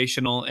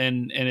situational,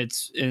 and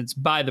it's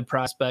by the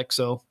prospect.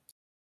 So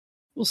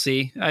we'll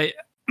see. I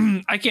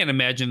can't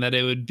imagine that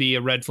it would be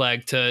a red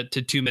flag to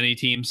too many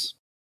teams.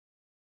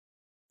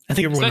 I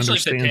think everyone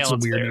especially understands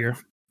the weird there.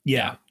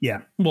 year.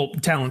 Yeah. Well,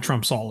 talent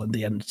trumps all in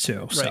the end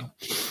too. So. Right.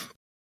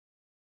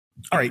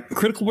 All right,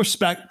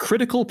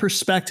 critical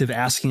perspective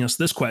asking us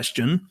this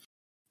question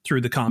through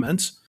the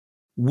comments.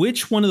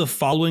 Which one of the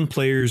following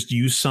players do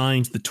you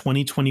sign to the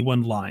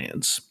 2021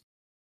 Lions?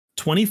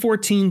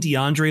 2014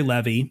 DeAndre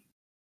Levy,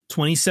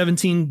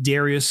 2017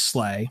 Darius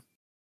Slay,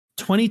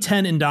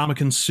 2010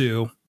 Ndamukong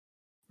Suh,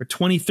 or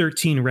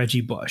 2013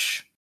 Reggie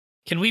Bush?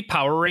 Can we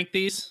power rank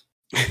these?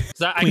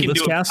 I can do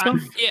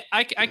it.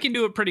 I can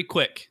do it pretty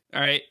quick.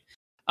 All right.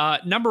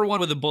 Number one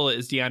with a bullet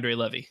is DeAndre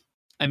Levy.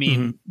 I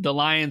mean, the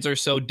Lions are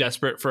so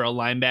desperate for a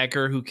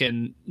linebacker who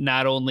can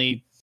not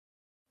only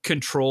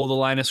control the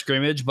line of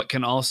scrimmage, but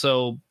can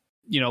also,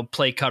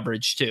 play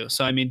coverage too.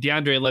 So, I mean,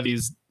 DeAndre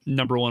Levy's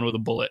number one with a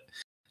bullet.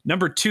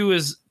 Number two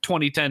is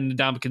 2010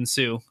 Ndamukong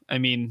Suh. I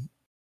mean,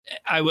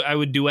 I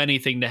would do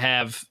anything to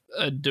have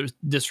a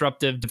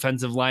disruptive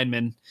defensive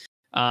lineman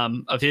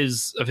of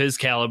his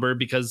caliber,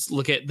 because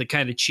look at the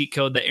kind of cheat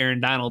code that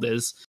Aaron Donald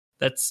is.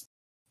 That's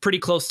pretty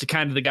close to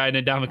kind of the guy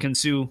Ndamukong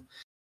Suh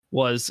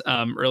was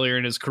earlier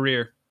in his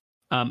career.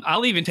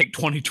 I'll even take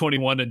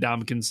 2021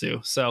 Ndamukong Suh.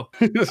 So,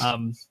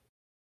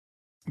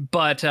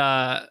 but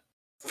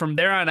from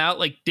there on out,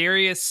 like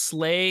Darius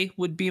Slay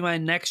would be my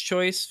next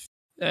choice.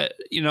 I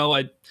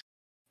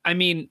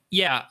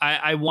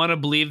want to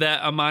believe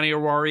that Amani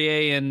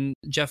Oruwariye and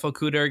Jeff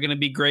Okudah are going to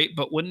be great,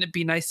 but wouldn't it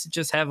be nice to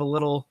just have a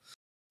little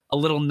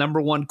number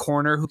one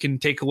corner who can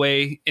take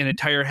away an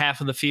entire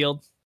half of the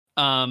field?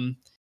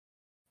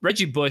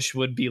 Reggie Bush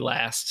would be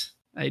last.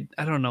 I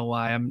don't know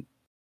why. We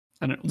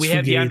It's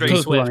have for DeAndre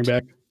Close running Swift.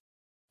 back.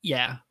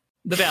 Yeah,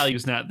 the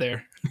value's not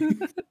there.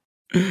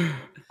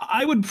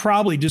 I would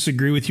probably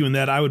disagree with you in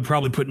that I would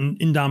probably put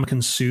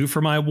Ndamukong Suh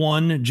for my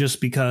one,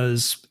 just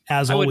because,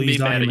 as I wouldn't always,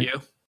 be mad at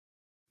you.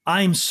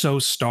 I'm so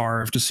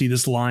starved to see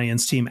this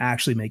Lions team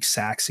actually make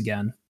sacks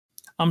again.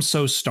 I'm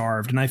so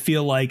starved. And I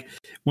feel like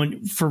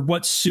for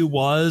what Suh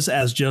was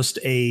as just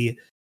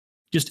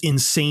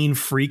insane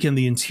freak in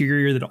the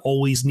interior that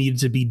always needed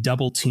to be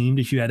double teamed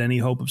if you had any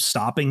hope of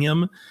stopping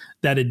him,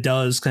 that it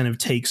does kind of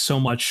take so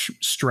much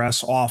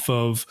stress off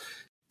of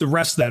the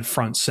rest of that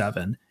front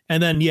seven.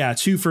 And then,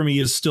 2 for me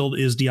is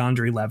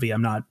DeAndre Levy.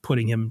 I'm not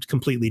putting him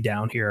completely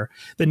down here.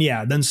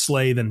 Then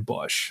Slay, then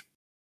Bush.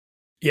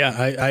 Yeah,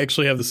 I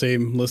actually have the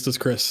same list as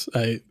Chris.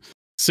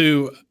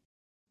 Suh,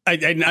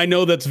 I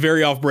know that's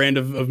very off brand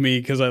of me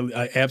because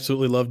I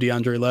absolutely love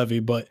DeAndre Levy,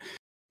 but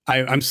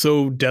I'm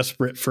so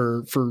desperate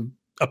for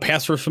a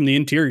pass rush from the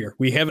interior.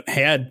 We haven't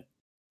had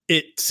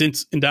it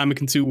since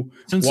Ndamukong Suh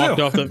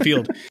walked off the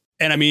field.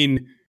 And I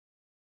mean,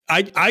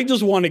 I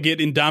just want to get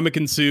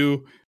Ndamukong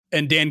Suh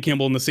and Dan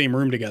Campbell in the same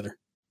room together.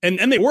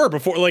 And they were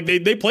before, like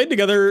they played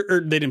together, or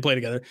they didn't play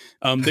together.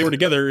 They were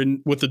together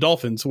with the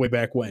Dolphins way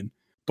back when.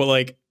 But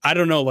like, I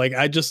don't know, like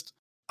I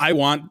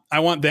want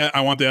that.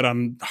 I want that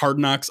on Hard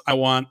Knocks. I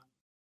want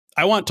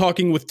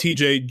Talking with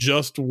TJ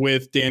just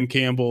with Dan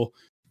Campbell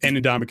and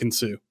Ndamukong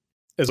Suh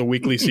as a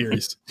weekly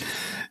series.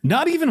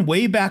 Not even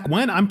way back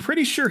when. I'm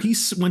pretty sure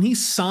when he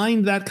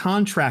signed that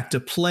contract to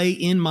play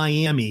in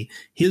Miami,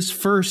 his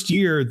first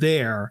year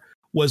there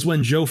was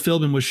when Joe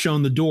Philbin was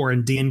shown the door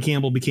and Dan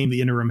Campbell became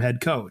the interim head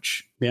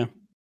coach. Yeah.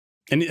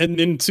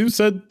 And Suh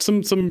said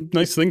some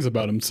nice things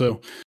about him.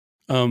 So,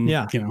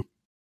 yeah, you know,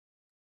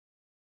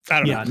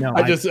 I don't know. No,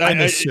 I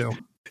miss Suh.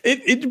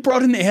 It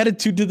brought an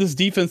attitude to this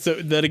defense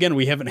that again,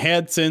 we haven't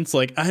had since.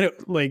 Like,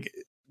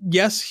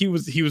 yes, he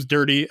was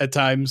dirty at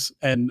times.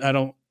 And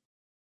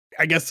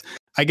I guess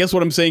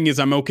what I'm saying is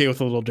I'm okay with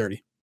a little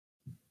dirty.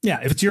 Yeah,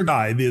 if it's your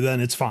guy, then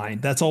it's fine.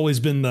 That's always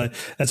been the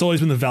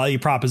value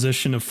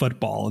proposition of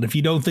football. And if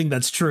you don't think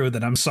that's true,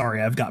 then I'm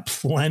sorry. I've got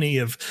plenty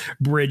of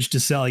bridge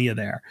to sell you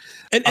there.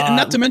 And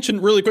not to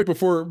mention, really quick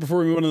before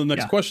we move on to the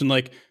next question,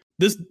 like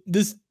this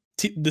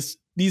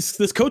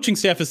coaching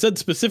staff has said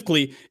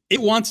specifically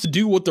it wants to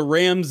do what the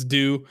Rams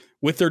do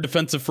with their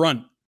defensive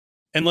front.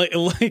 And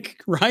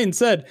like Ryan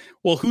said,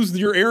 well, who's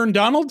your Aaron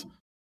Donald?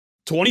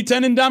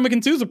 2010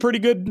 Ndamukong Suh is a pretty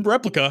good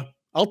replica.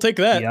 I'll take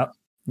that.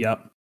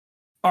 Yep.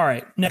 All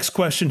right. Next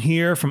question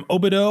here from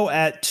Obido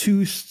at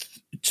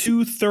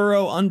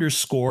 2thorough_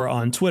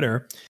 on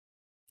Twitter.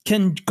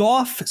 Can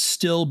Goff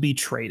still be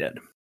traded?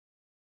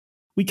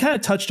 We kind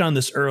of touched on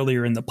this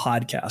earlier in the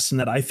podcast,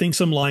 and that I think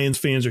some Lions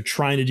fans are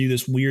trying to do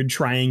this weird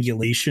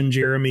triangulation,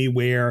 Jeremy,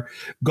 where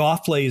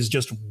Goff plays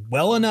just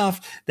well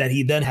enough that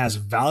he then has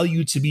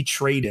value to be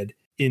traded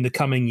in the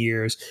coming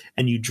years,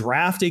 and you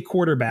draft a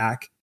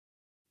quarterback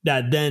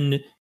that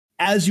then,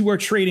 as you are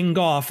trading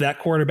Goff, that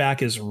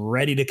quarterback is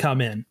ready to come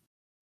in.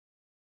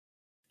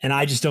 And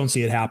I just don't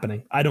see it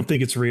happening. I don't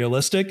think it's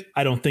realistic.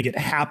 I don't think it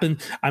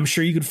happened. I'm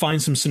sure you could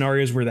find some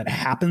scenarios where that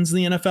happens in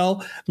the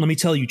NFL. Let me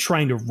tell you,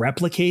 trying to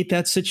replicate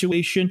that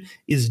situation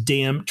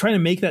trying to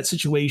make that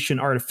situation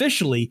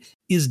artificially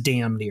is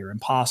damn near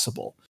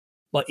impossible.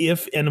 But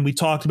and we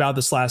talked about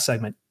this last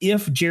segment,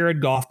 if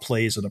Jared Goff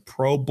plays at a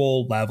Pro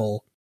Bowl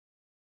level,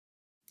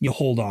 you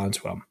hold on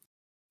to him.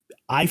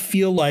 I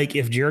feel like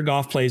if Jared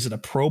Goff plays at a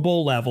Pro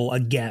Bowl level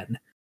again,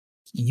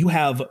 you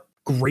have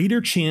greater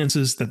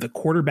chances that the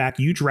quarterback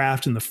you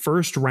draft in the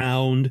first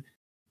round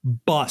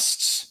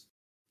busts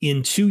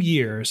in 2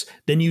 years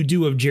than you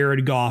do of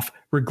Jared Goff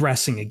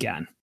regressing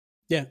again.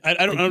 Yeah,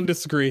 I don't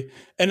disagree.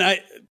 And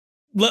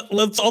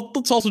let's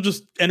also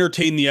just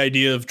entertain the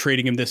idea of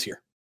trading him this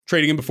year,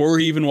 trading him before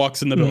he even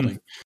walks in the building.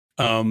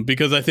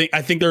 Because I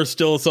think there's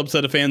still a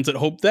subset of fans that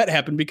hope that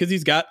happened because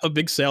he's got a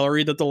big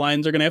salary that the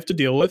Lions are going to have to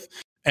deal with,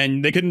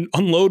 and they can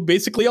unload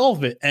basically all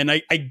of it. And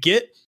I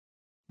get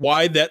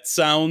why that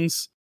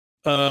sounds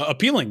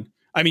appealing.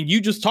 I mean,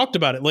 you just talked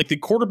about it. Like, the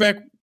quarterback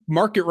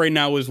market right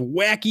now is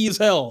wacky as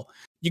hell.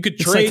 You could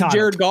trade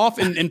Jared Goff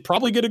and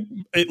probably get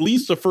at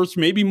least a first,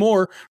 maybe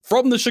more,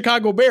 from the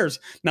Chicago Bears.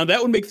 Now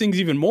that would make things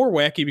even more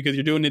wacky because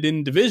you're doing it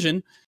in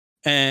division.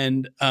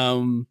 And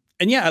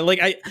yeah, like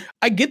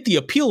I get the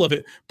appeal of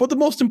it, but the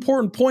most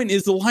important point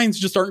is the Lions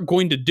just aren't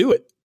going to do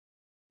it.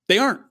 They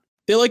aren't.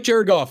 They like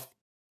Jared Goff.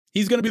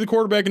 He's going to be the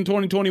quarterback in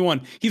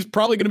 2021. He's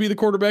probably going to be the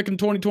quarterback in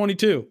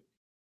 2022.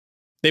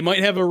 They might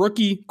have a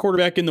rookie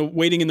quarterback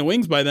waiting in the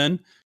wings by then,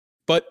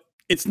 but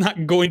it's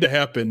not going to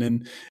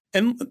happen.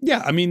 And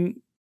yeah, I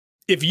mean,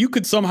 if you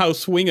could somehow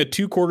swing a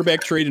 2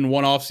 quarterback trade in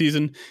one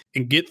offseason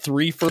and get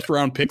 3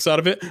 first-round picks out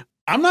of it,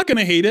 I'm not going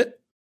to hate it.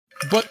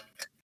 But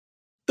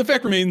the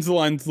fact remains, the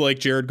Lions like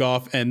Jared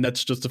Goff, and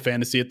that's just a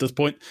fantasy at this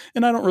point.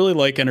 And I don't really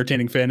like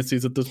entertaining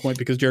fantasies at this point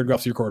because Jared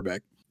Goff's your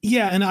quarterback.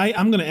 Yeah, and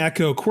I'm going to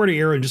echo, Cordy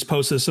Aaron just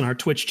posted this in our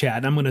Twitch chat,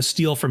 and I'm going to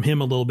steal from him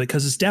a little bit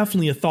because it's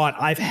definitely a thought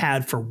I've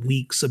had for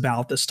weeks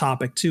about this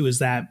topic too, is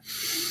that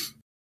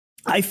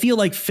I feel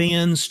like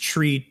fans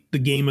treat the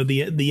game of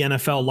the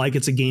NFL like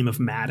it's a game of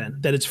Madden,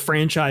 that it's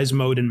franchise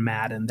mode in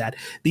Madden, that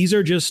these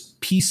are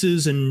just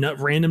pieces and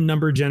random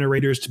number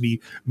generators to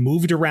be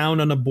moved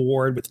around on a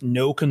board with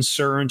no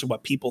concern to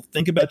what people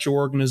think about your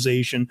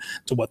organization,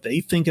 to what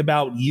they think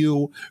about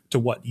you, to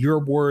what your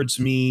words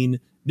mean.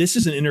 This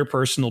is an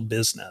interpersonal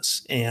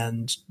business,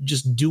 and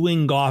just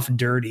doing Goff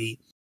dirty.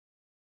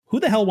 Who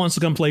the hell wants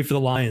to come play for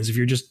the Lions if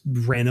you're just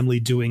randomly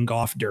doing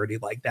Goff dirty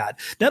like that?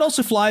 That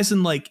also flies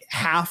in like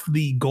half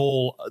the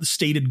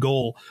stated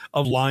goal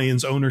of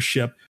Lions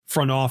ownership,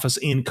 front office,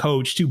 and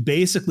coach to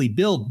basically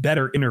build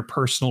better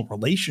interpersonal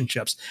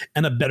relationships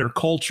and a better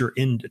culture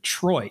in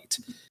Detroit.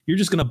 You're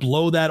just going to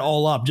blow that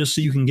all up just so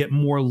you can get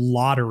more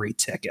lottery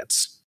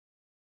tickets.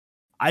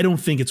 I don't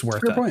think it's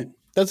worth it. Fair point.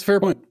 That's a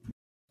fair point.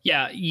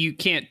 Yeah, you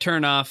can't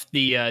turn off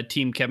the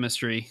team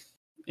chemistry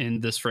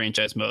in this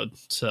franchise mode.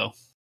 So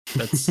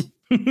that's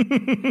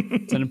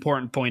it's an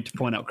important point to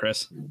point out,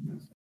 Chris.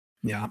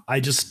 Yeah, I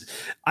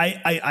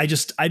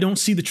don't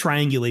see the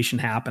triangulation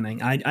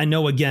happening. I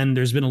know, again,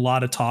 there's been a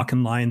lot of talk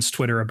in Lions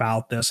Twitter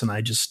about this, and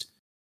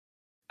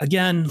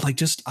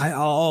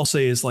I'll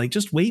say is like,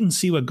 just wait and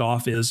see what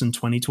Goff is in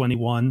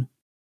 2021.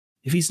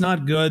 If he's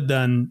not good,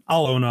 then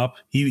I'll own up.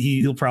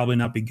 He'll probably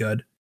not be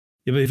good.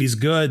 If he's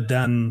good,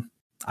 then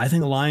I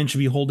think the Lions should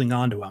be holding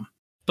on to him.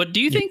 But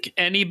do you think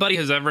anybody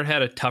has ever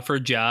had a tougher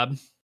job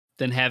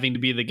than having to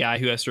be the guy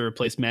who has to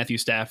replace Matthew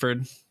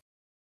Stafford?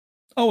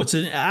 Oh, it's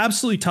an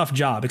absolutely tough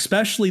job,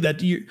 especially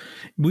that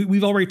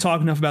we've already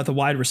talked enough about the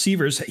wide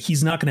receivers.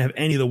 He's not going to have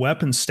any of the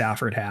weapons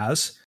Stafford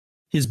has.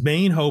 His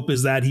main hope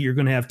is that you're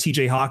going to have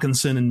TJ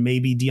Hawkinson and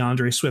maybe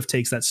DeAndre Swift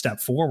takes that step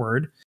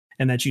forward,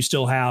 and that you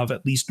still have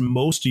at least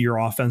most of your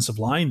offensive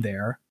line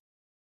there.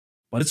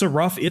 But it's a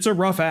rough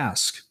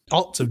ask.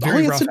 It's a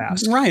very rough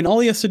ask. Ryan, all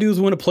he has to do is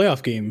win a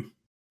playoff game.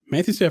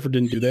 Matthew Stafford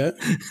didn't do that.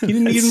 He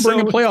didn't even bring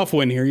a playoff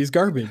win here. He's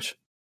garbage.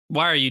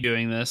 Why are you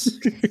doing this?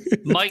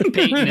 Mike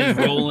Payton is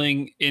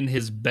rolling in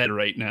his bed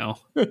right now.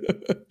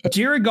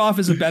 Jared Goff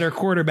is a better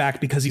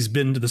quarterback because he's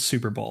been to the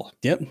Super Bowl.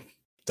 Yep.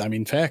 I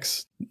mean,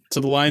 facts. So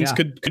the Lions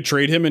could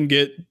trade him and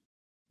get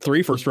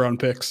 3 first-round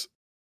picks.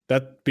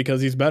 That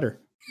because he's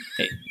better.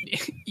 Hey,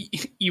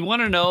 you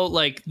want to know,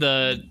 like,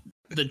 the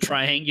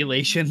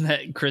triangulation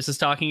that Chris is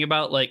talking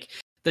about? Like,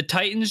 the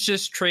Titans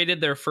just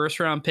traded their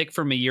first-round pick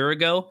from a year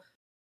ago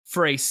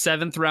for a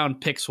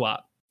 7th-round pick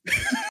swap.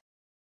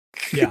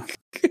 Yeah.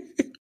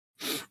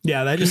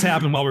 Yeah, that just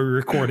happened while we were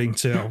recording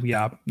too.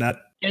 Yeah,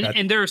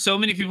 and there are so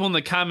many people in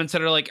the comments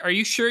that are like, "Are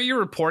you sure you're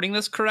reporting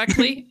this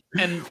correctly?"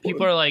 And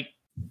people are like,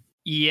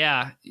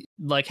 "Yeah,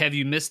 like, have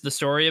you missed the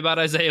story about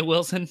Isaiah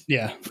Wilson?"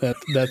 Yeah,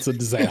 that's a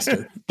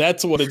disaster.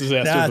 That's what a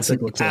disaster. That's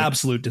an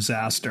absolute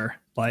disaster.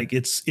 Like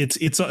it's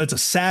a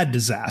sad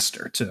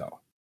disaster too.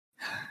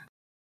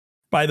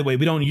 By the way,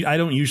 I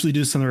don't usually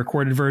do this on the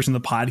recorded version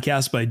of the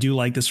podcast, but I do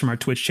like this from our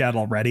Twitch chat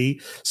already.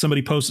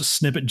 Somebody posts a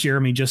snippet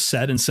Jeremy just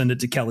said and send it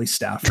to Kelly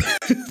Stafford.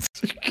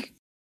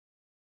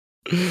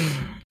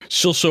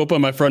 She'll show up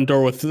on my front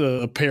door with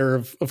a pair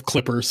of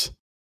clippers.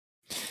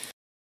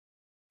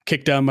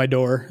 Kick down my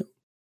door.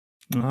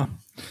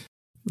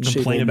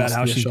 Complain about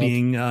how she's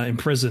being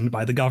imprisoned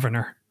by the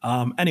governor.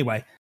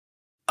 Anyway,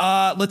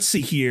 let's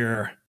see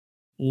here.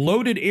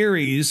 Loaded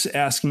Aries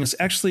asking us,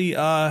 actually,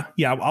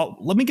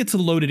 let me get to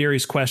the Loaded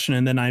Aries question,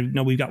 and then I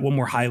know we've got one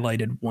more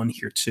highlighted one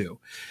here too.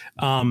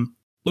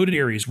 Loaded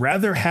Aries,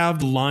 rather have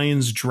the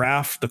Lions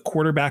draft the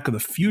quarterback of the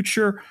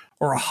future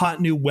or a hot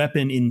new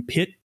weapon in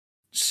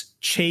Pitts,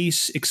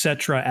 Chase,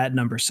 etc. at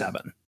number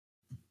 7?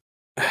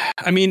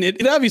 I mean,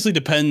 it obviously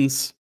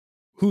depends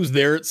who's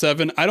there at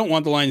 7. I don't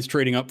want the Lions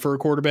trading up for a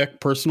quarterback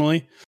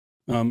personally.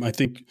 I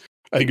think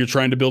you're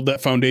trying to build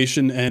that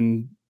foundation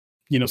and,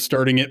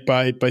 starting it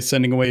by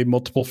sending away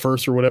multiple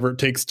firsts or whatever it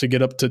takes to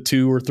get up to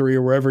 2 or 3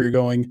 or wherever you're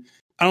going,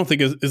 I don't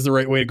think is the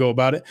right way to go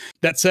about it.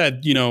 That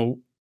said,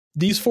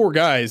 these 4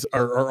 guys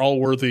are all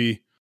worthy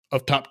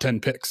of top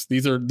 10 picks.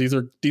 These are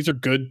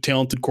good,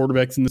 talented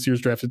quarterbacks in this year's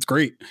draft. It's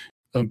great.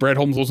 Brad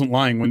Holmes wasn't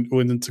lying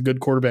when it's a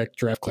good quarterback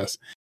draft class.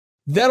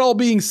 That all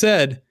being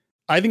said,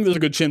 I think there's a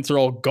good chance they're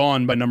all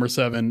gone by number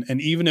 7. And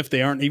even if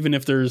they aren't, even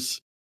if there's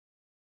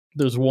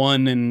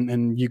one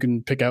and you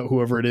can pick out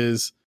whoever it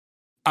is,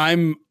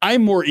 I'm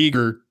more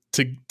eager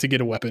to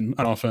get a weapon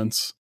on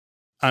offense.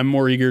 I'm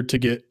more eager to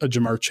get a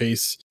Jamar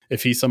Chase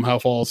if he somehow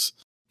falls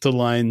to the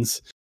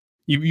Lions.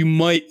 You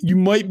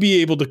might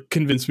be able to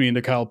convince me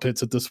into Kyle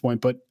Pitts at this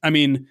point, but I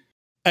mean,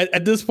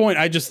 at this point,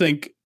 I just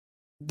think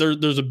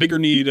there's a bigger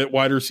need at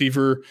wide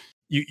receiver.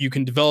 You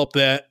can develop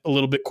that a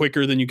little bit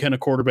quicker than you can a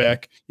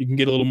quarterback. You can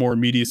get a little more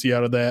immediacy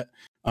out of that,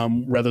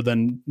 rather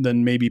than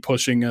maybe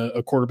pushing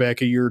a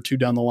quarterback a year or 2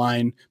 down the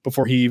line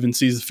before he even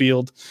sees the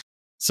field.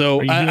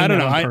 So I don't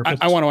know.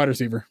 I want a wide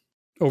receiver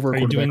over a quarterback.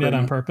 Are you doing that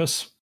on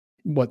purpose?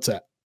 What's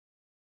that?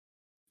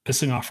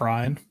 Pissing off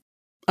Ryan?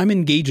 I'm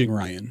engaging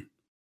Ryan.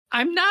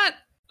 I'm not.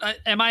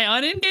 Am I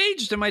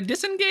unengaged? Am I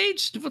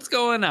disengaged? What's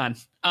going on?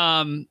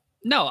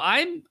 No,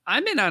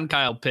 I'm in on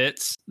Kyle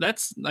Pitts.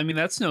 That's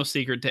no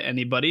secret to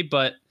anybody,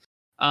 but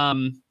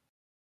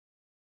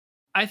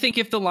I think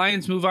if the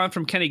Lions move on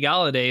from Kenny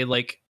Galladay,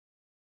 like,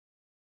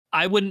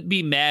 I wouldn't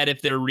be mad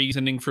if their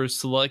reasoning for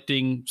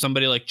selecting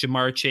somebody like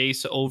Jamar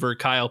Chase over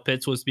Kyle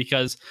Pitts was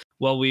because,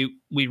 well, we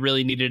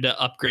really needed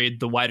to upgrade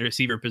the wide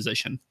receiver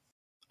position.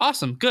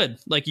 Awesome. Good.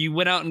 Like, you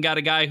went out and got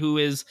a guy who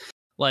is,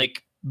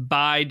 like,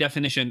 by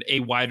definition,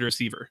 a wide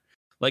receiver.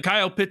 Like,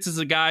 Kyle Pitts is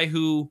a guy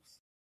who,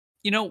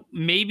 you know,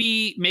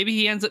 maybe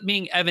he ends up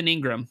being Evan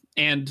Ingram.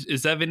 And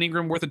is Evan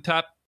Ingram worth a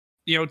top,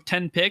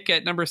 10 pick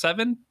at number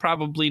 7?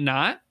 Probably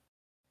not.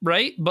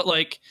 Right. But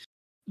like,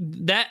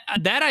 that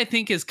I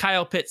think is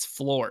Kyle Pitts'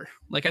 floor.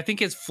 Like, I think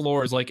his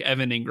floor is like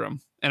Evan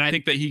Ingram, and I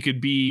think that he could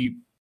be,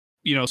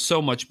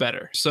 so much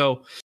better.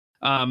 So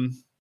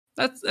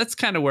that's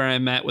kind of where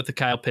I'm at with the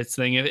Kyle Pitts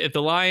thing. If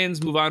the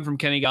Lions move on from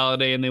Kenny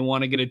Galladay and they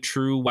want to get a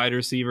true wide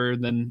receiver,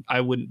 then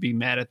I wouldn't be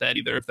mad at that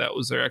either if that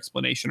was their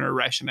explanation or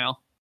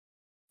rationale.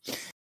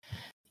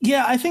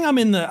 Yeah, I think I'm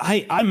in the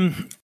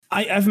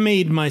I've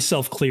made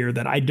myself clear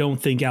that I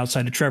don't think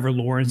outside of Trevor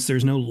Lawrence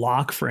there's no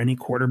lock for any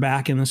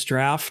quarterback in this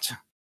draft.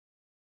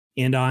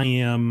 And I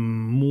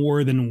am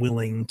more than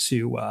willing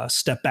to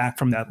step back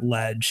from that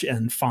ledge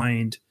and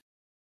find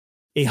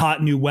a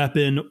hot new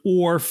weapon,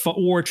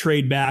 or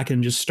trade back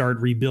and just start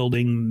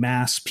rebuilding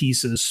mass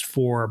pieces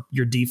for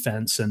your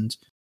defense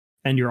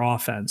and your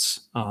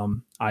offense.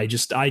 I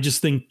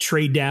just think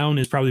trade down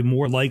is probably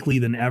more likely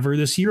than ever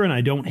this year, and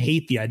I don't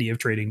hate the idea of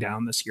trading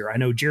down this year. I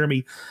know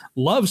Jeremy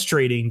loves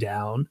trading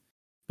down,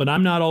 but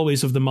I'm not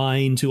always of the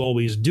mind to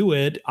always do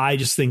it. I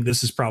just think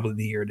this is probably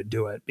the year to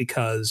do it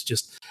because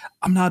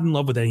I'm not in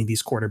love with any of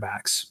these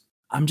quarterbacks.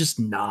 I'm just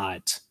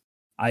not.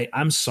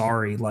 I'm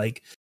sorry.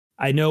 Like,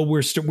 I know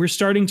we're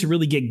starting to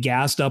really get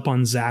gassed up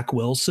on Zach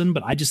Wilson,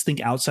 but I just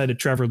think outside of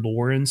Trevor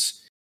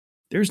Lawrence,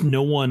 there's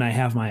no one I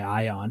have my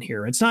eye on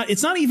here. It's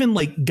not even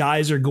like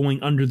guys are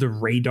going under the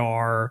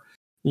radar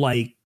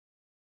like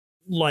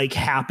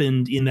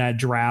happened in that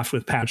draft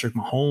with Patrick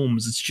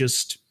Mahomes. It's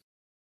just,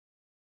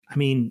 I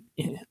mean,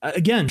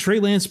 again,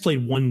 Trey Lance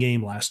played one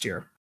game last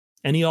year,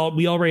 and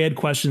we already had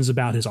questions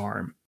about his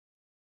arm.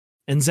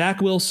 And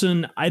Zach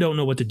Wilson, I don't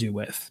know what to do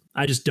with.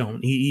 I just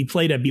don't. He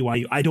played at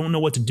BYU. I don't know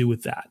what to do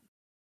with that.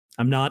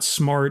 I'm not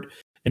smart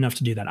enough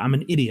to do that. I'm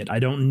an idiot. I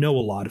don't know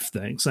a lot of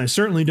things. And I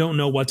certainly don't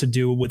know what to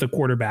do with a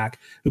quarterback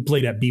who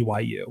played at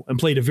BYU and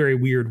played a very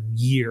weird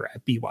year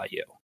at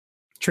BYU.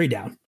 Trade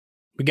down.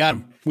 We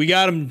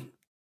got him,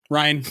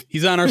 Ryan.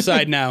 He's on our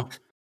side now.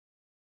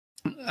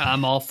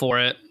 I'm all for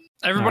it.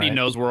 Everybody All right.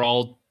 knows we're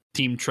all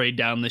team trade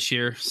down this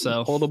year.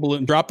 So Hold the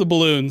balloon. Drop the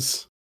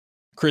balloons.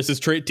 Chris's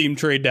team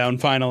trade down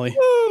finally.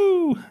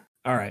 Woo!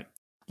 All right.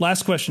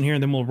 Last question here,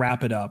 and then we'll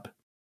wrap it up.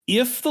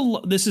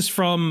 This is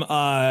from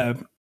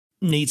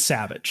Nate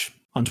Savage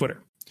on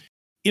Twitter.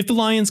 If the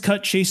Lions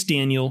cut Chase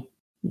Daniel,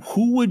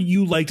 who would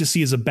you like to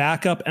see as a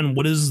backup, and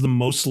what is the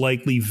most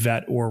likely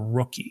vet or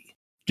rookie?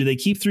 Do they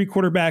keep 3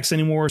 quarterbacks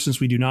anymore since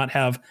we do not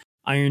have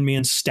Iron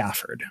Man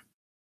Stafford?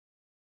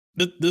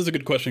 This is a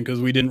good question because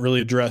we didn't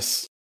really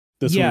address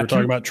this when Yeah, we were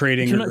talking about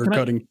trading or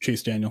cutting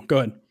Chase Daniel. Go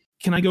ahead.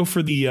 Can I go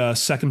for the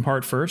second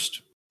part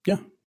first? Yeah.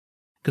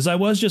 Because I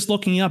was just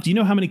looking up. Do you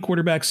know how many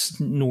quarterbacks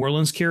New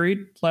Orleans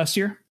carried last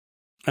year?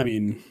 I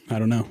mean, I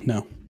don't know.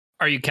 No.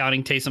 are you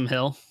counting Taysom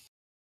Hill?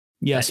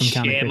 Yes, I'm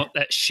counting.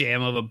 That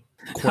sham of a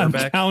I'm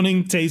quarterback.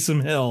 counting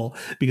Taysom Hill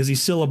because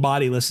he's still a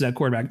body listed at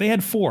quarterback. They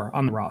had 4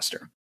 on the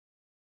roster.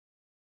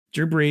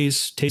 Drew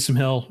Brees, Taysom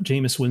Hill,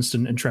 Jameis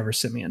Winston, and Trevor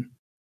Siemian.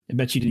 I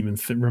bet you didn't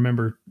even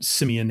remember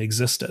Siemian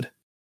existed.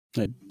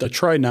 I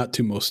try not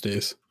to most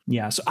days.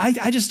 Yeah, so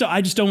I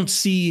just don't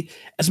see,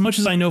 as much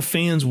as I know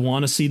fans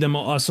want to see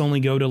us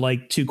only go to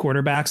like 2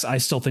 quarterbacks, I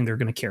still think they're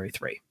going to carry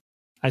 3.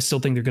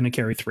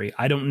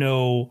 I don't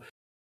know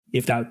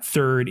if that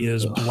third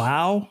is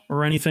Blau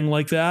or anything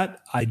like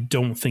that. I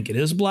don't think it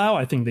is Blau.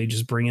 I think they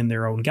just bring in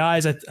their own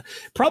guys.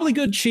 Probably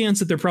good chance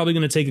that they're probably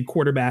going to take a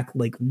quarterback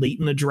like late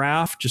in the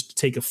draft just to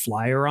take a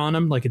flyer on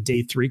him, like a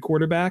day 3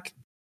 quarterback.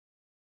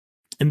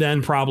 And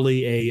then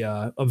probably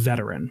a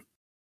veteran.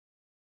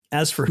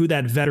 As for who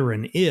that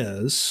veteran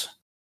is,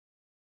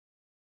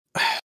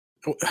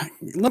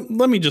 let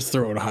me just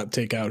throw out a hot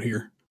take out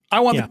here.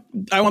 I want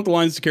the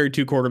Lions to carry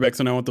 2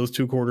 quarterbacks, and I want those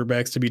 2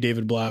 quarterbacks to be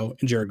David Blau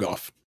and Jared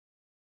Goff.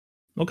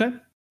 okay.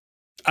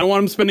 I don't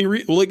want them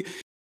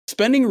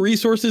spending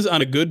resources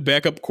on a good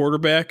backup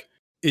quarterback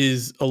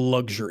is a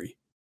luxury.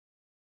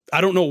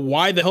 I don't know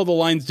why the hell the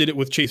Lions did it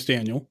with Chase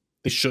Daniel.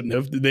 They shouldn't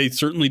have. They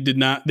certainly did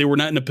not. They were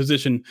not in a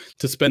position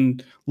to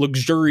spend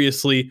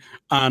luxuriously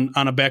on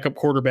a backup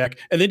quarterback,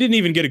 and they didn't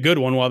even get a good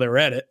one while they were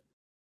at it.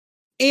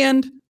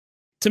 And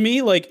to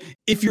me, like,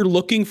 if you're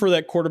looking for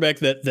that quarterback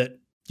that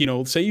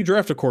say you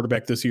draft a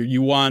quarterback this year,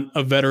 you want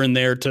a veteran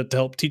there to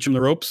help teach him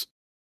the ropes.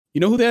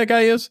 You know who that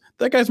guy is?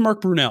 That guy's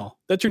Mark Brunell.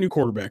 That's your new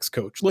quarterbacks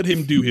coach. Let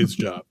him do his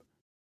job.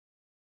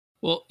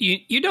 Well,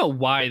 you know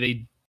why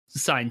they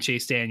signed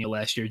Chase Daniel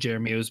last year,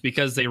 Jeremy. It was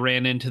because they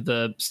ran into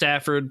the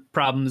Stafford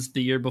problems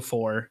the year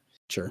before.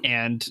 Sure.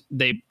 And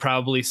they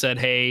probably said,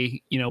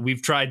 hey,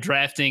 we've tried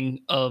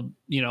drafting a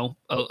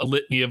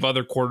litany of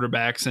other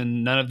quarterbacks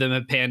and none of them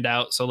have panned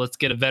out. So let's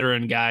get a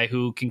veteran guy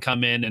who can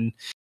come in and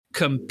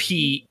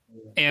compete.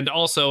 And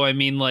also, I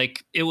mean,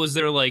 like, it was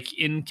their, like,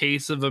 in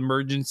case of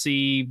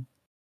emergency,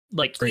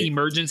 like,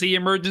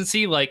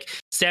 emergency, like,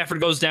 Stafford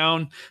goes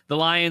down, the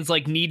Lions,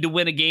 like, need to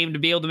win a game to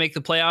be able to make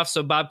the playoffs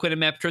so Bob Quinn and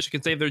Matt Patricia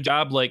can save their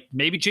job. Like,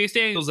 maybe Chase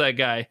Daniel's that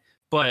guy.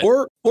 But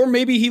or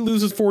maybe he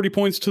loses 40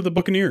 points to the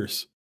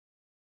Buccaneers.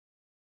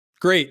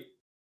 Great.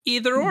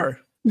 Either or.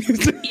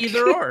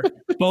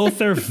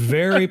 Both are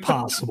very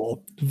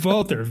possible.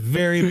 Both are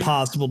very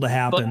possible to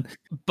happen.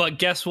 But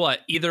guess what?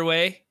 Either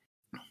way,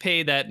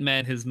 pay that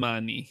man his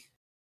money.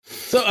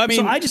 So I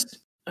mean, I just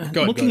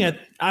looking at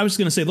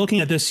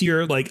this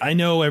year, like, I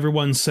know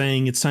everyone's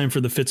saying it's time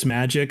for the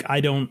Fitzmagic. I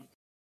don't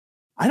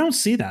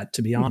see that,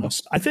 to be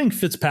honest. I think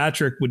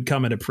Fitzpatrick would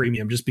come at a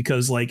premium just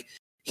because, like,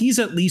 he's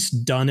at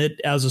least done it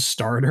as a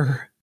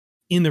starter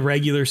in the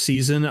regular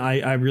season.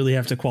 I really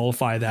have to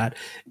qualify that.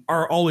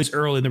 Are always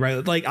early in the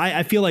regular. Like,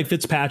 I feel like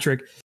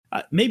Fitzpatrick,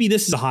 maybe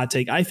this is a hot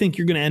take. I think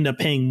you're going to end up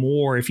paying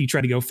more if you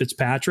try to go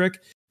Fitzpatrick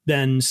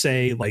than,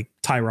 say, like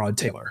Tyrod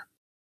Taylor.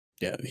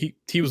 Yeah,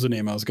 he was the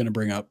name I was going to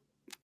bring up.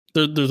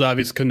 There's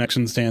obvious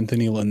connections to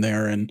Anthony Lynn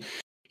there, and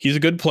he's a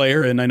good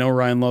player, and I know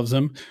Ryan loves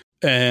him.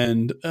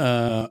 And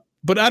but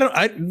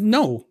I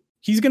no,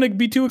 he's going to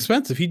be too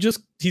expensive.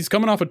 He's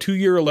coming off a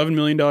 2-year, $11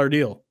 million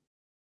deal.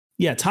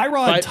 Yeah,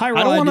 Tyrod.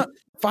 I don't want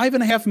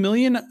 $5.5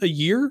 million a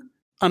year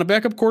on a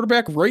backup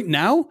quarterback right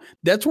now.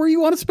 That's where you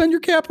want to spend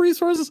your cap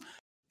resources?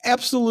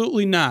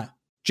 Absolutely not.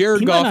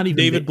 Jared Goff,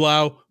 David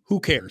Blau, who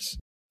cares?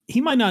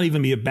 He might not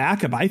even be a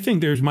backup. I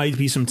think there might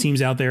be some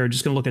teams out there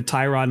just going to look at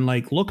Tyrod and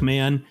like, look,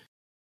 man,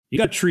 you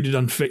got treated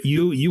unfit.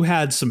 You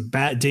had some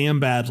damn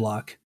bad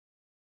luck.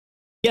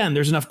 Yeah, and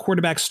there's enough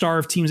quarterback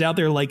starved teams out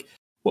there. Like,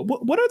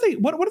 what are they?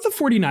 What are the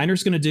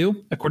 49ers going to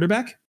do at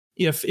quarterback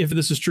if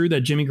this is true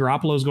that Jimmy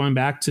Garoppolo is going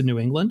back to New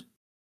England?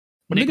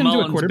 What Nick are they going to do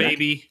Mullins, at quarterback?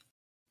 baby.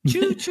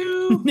 Choo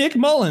choo. Nick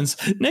Mullins.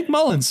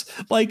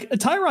 Like,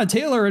 Tyrod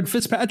Taylor and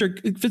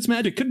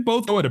Fitzmagic could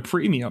both go at a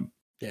premium.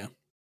 Yeah,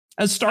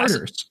 as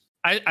starters.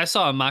 I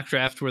saw a mock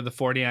draft where the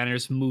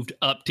 49ers moved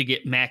up to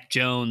get Mac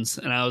Jones,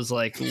 and I was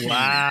like,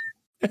 wow.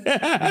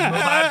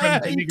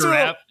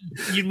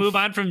 You move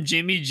on from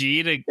Jimmy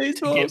G to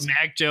get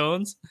Mac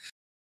Jones.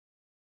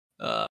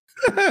 I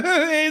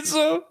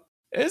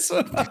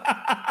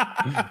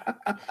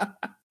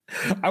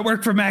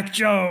work for Mac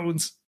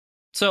Jones.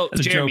 So,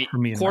 That's Jeremy,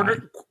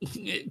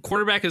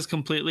 quarterback is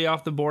completely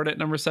off the board at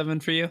number 7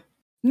 for you?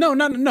 No,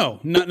 not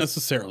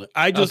necessarily.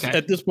 I just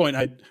at this point,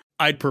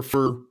 I'd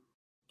prefer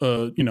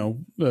a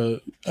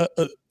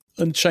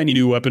shiny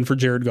new weapon for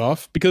Jared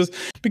Goff because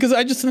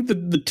I just think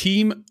that the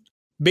team,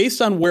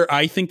 based on where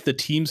I think the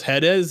team's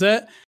head is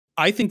at,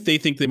 I think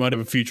they might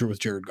have a future with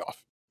Jared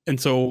Goff. And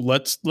so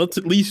let's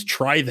at least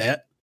try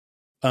that.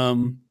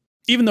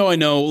 Even though I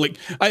know, like,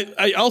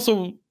 I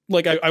also,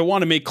 like, I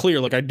want to make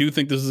clear, like, I do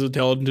think this is a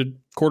talented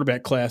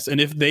quarterback class.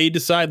 And if they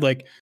decide,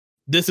 like,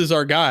 this is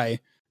our guy,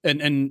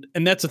 and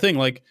that's the thing,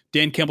 like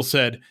Dan Campbell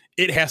said,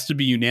 it has to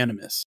be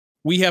unanimous.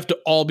 We have to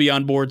all be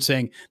on board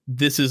saying,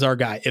 this is our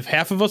guy. If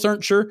half of us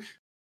aren't sure,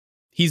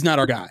 he's not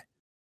our guy.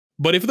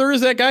 But if there is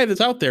that guy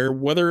that's out there,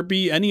 whether it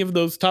be any of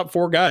those top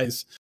 4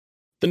 guys,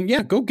 then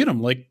yeah, go get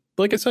him. Like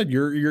I said,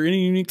 you're in a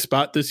unique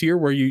spot this year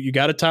where you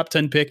got a top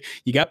 10 pick.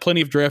 You got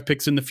plenty of draft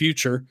picks in the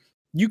future.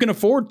 You can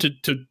afford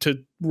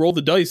to roll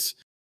the dice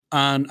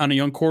on a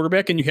young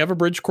quarterback, and you have a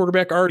bridge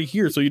quarterback already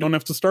here, so you don't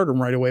have to start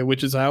him right away,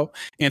 which is how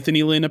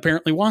Anthony Lynn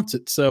apparently wants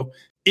it. So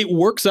it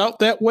works out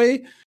that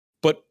way.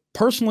 But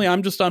personally,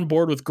 I'm just on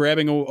board with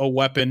grabbing a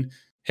weapon,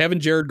 having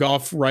Jared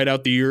Goff ride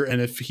out the year,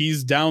 and if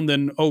he's down,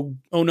 then oh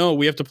no,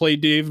 we have to play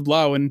David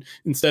Blau, and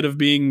instead of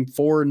being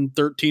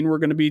 4-13, we're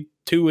going to be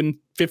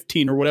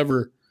 2-15 or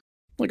whatever.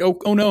 Like,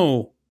 oh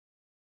no.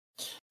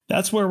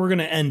 That's where we're going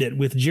to end it,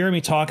 with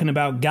Jeremy talking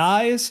about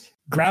guys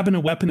grabbing a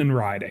weapon and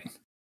riding.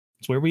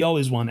 It's where we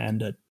always want to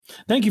end it.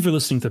 Thank you for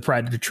listening to the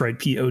Pride of Detroit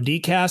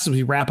PODcast. As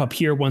we wrap up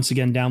here, once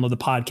again, download the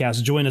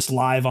podcast, join us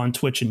live on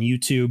Twitch and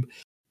YouTube,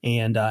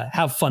 and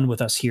have fun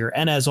with us here.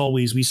 And as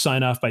always, we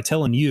sign off by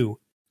telling you,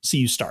 see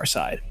you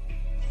Starside.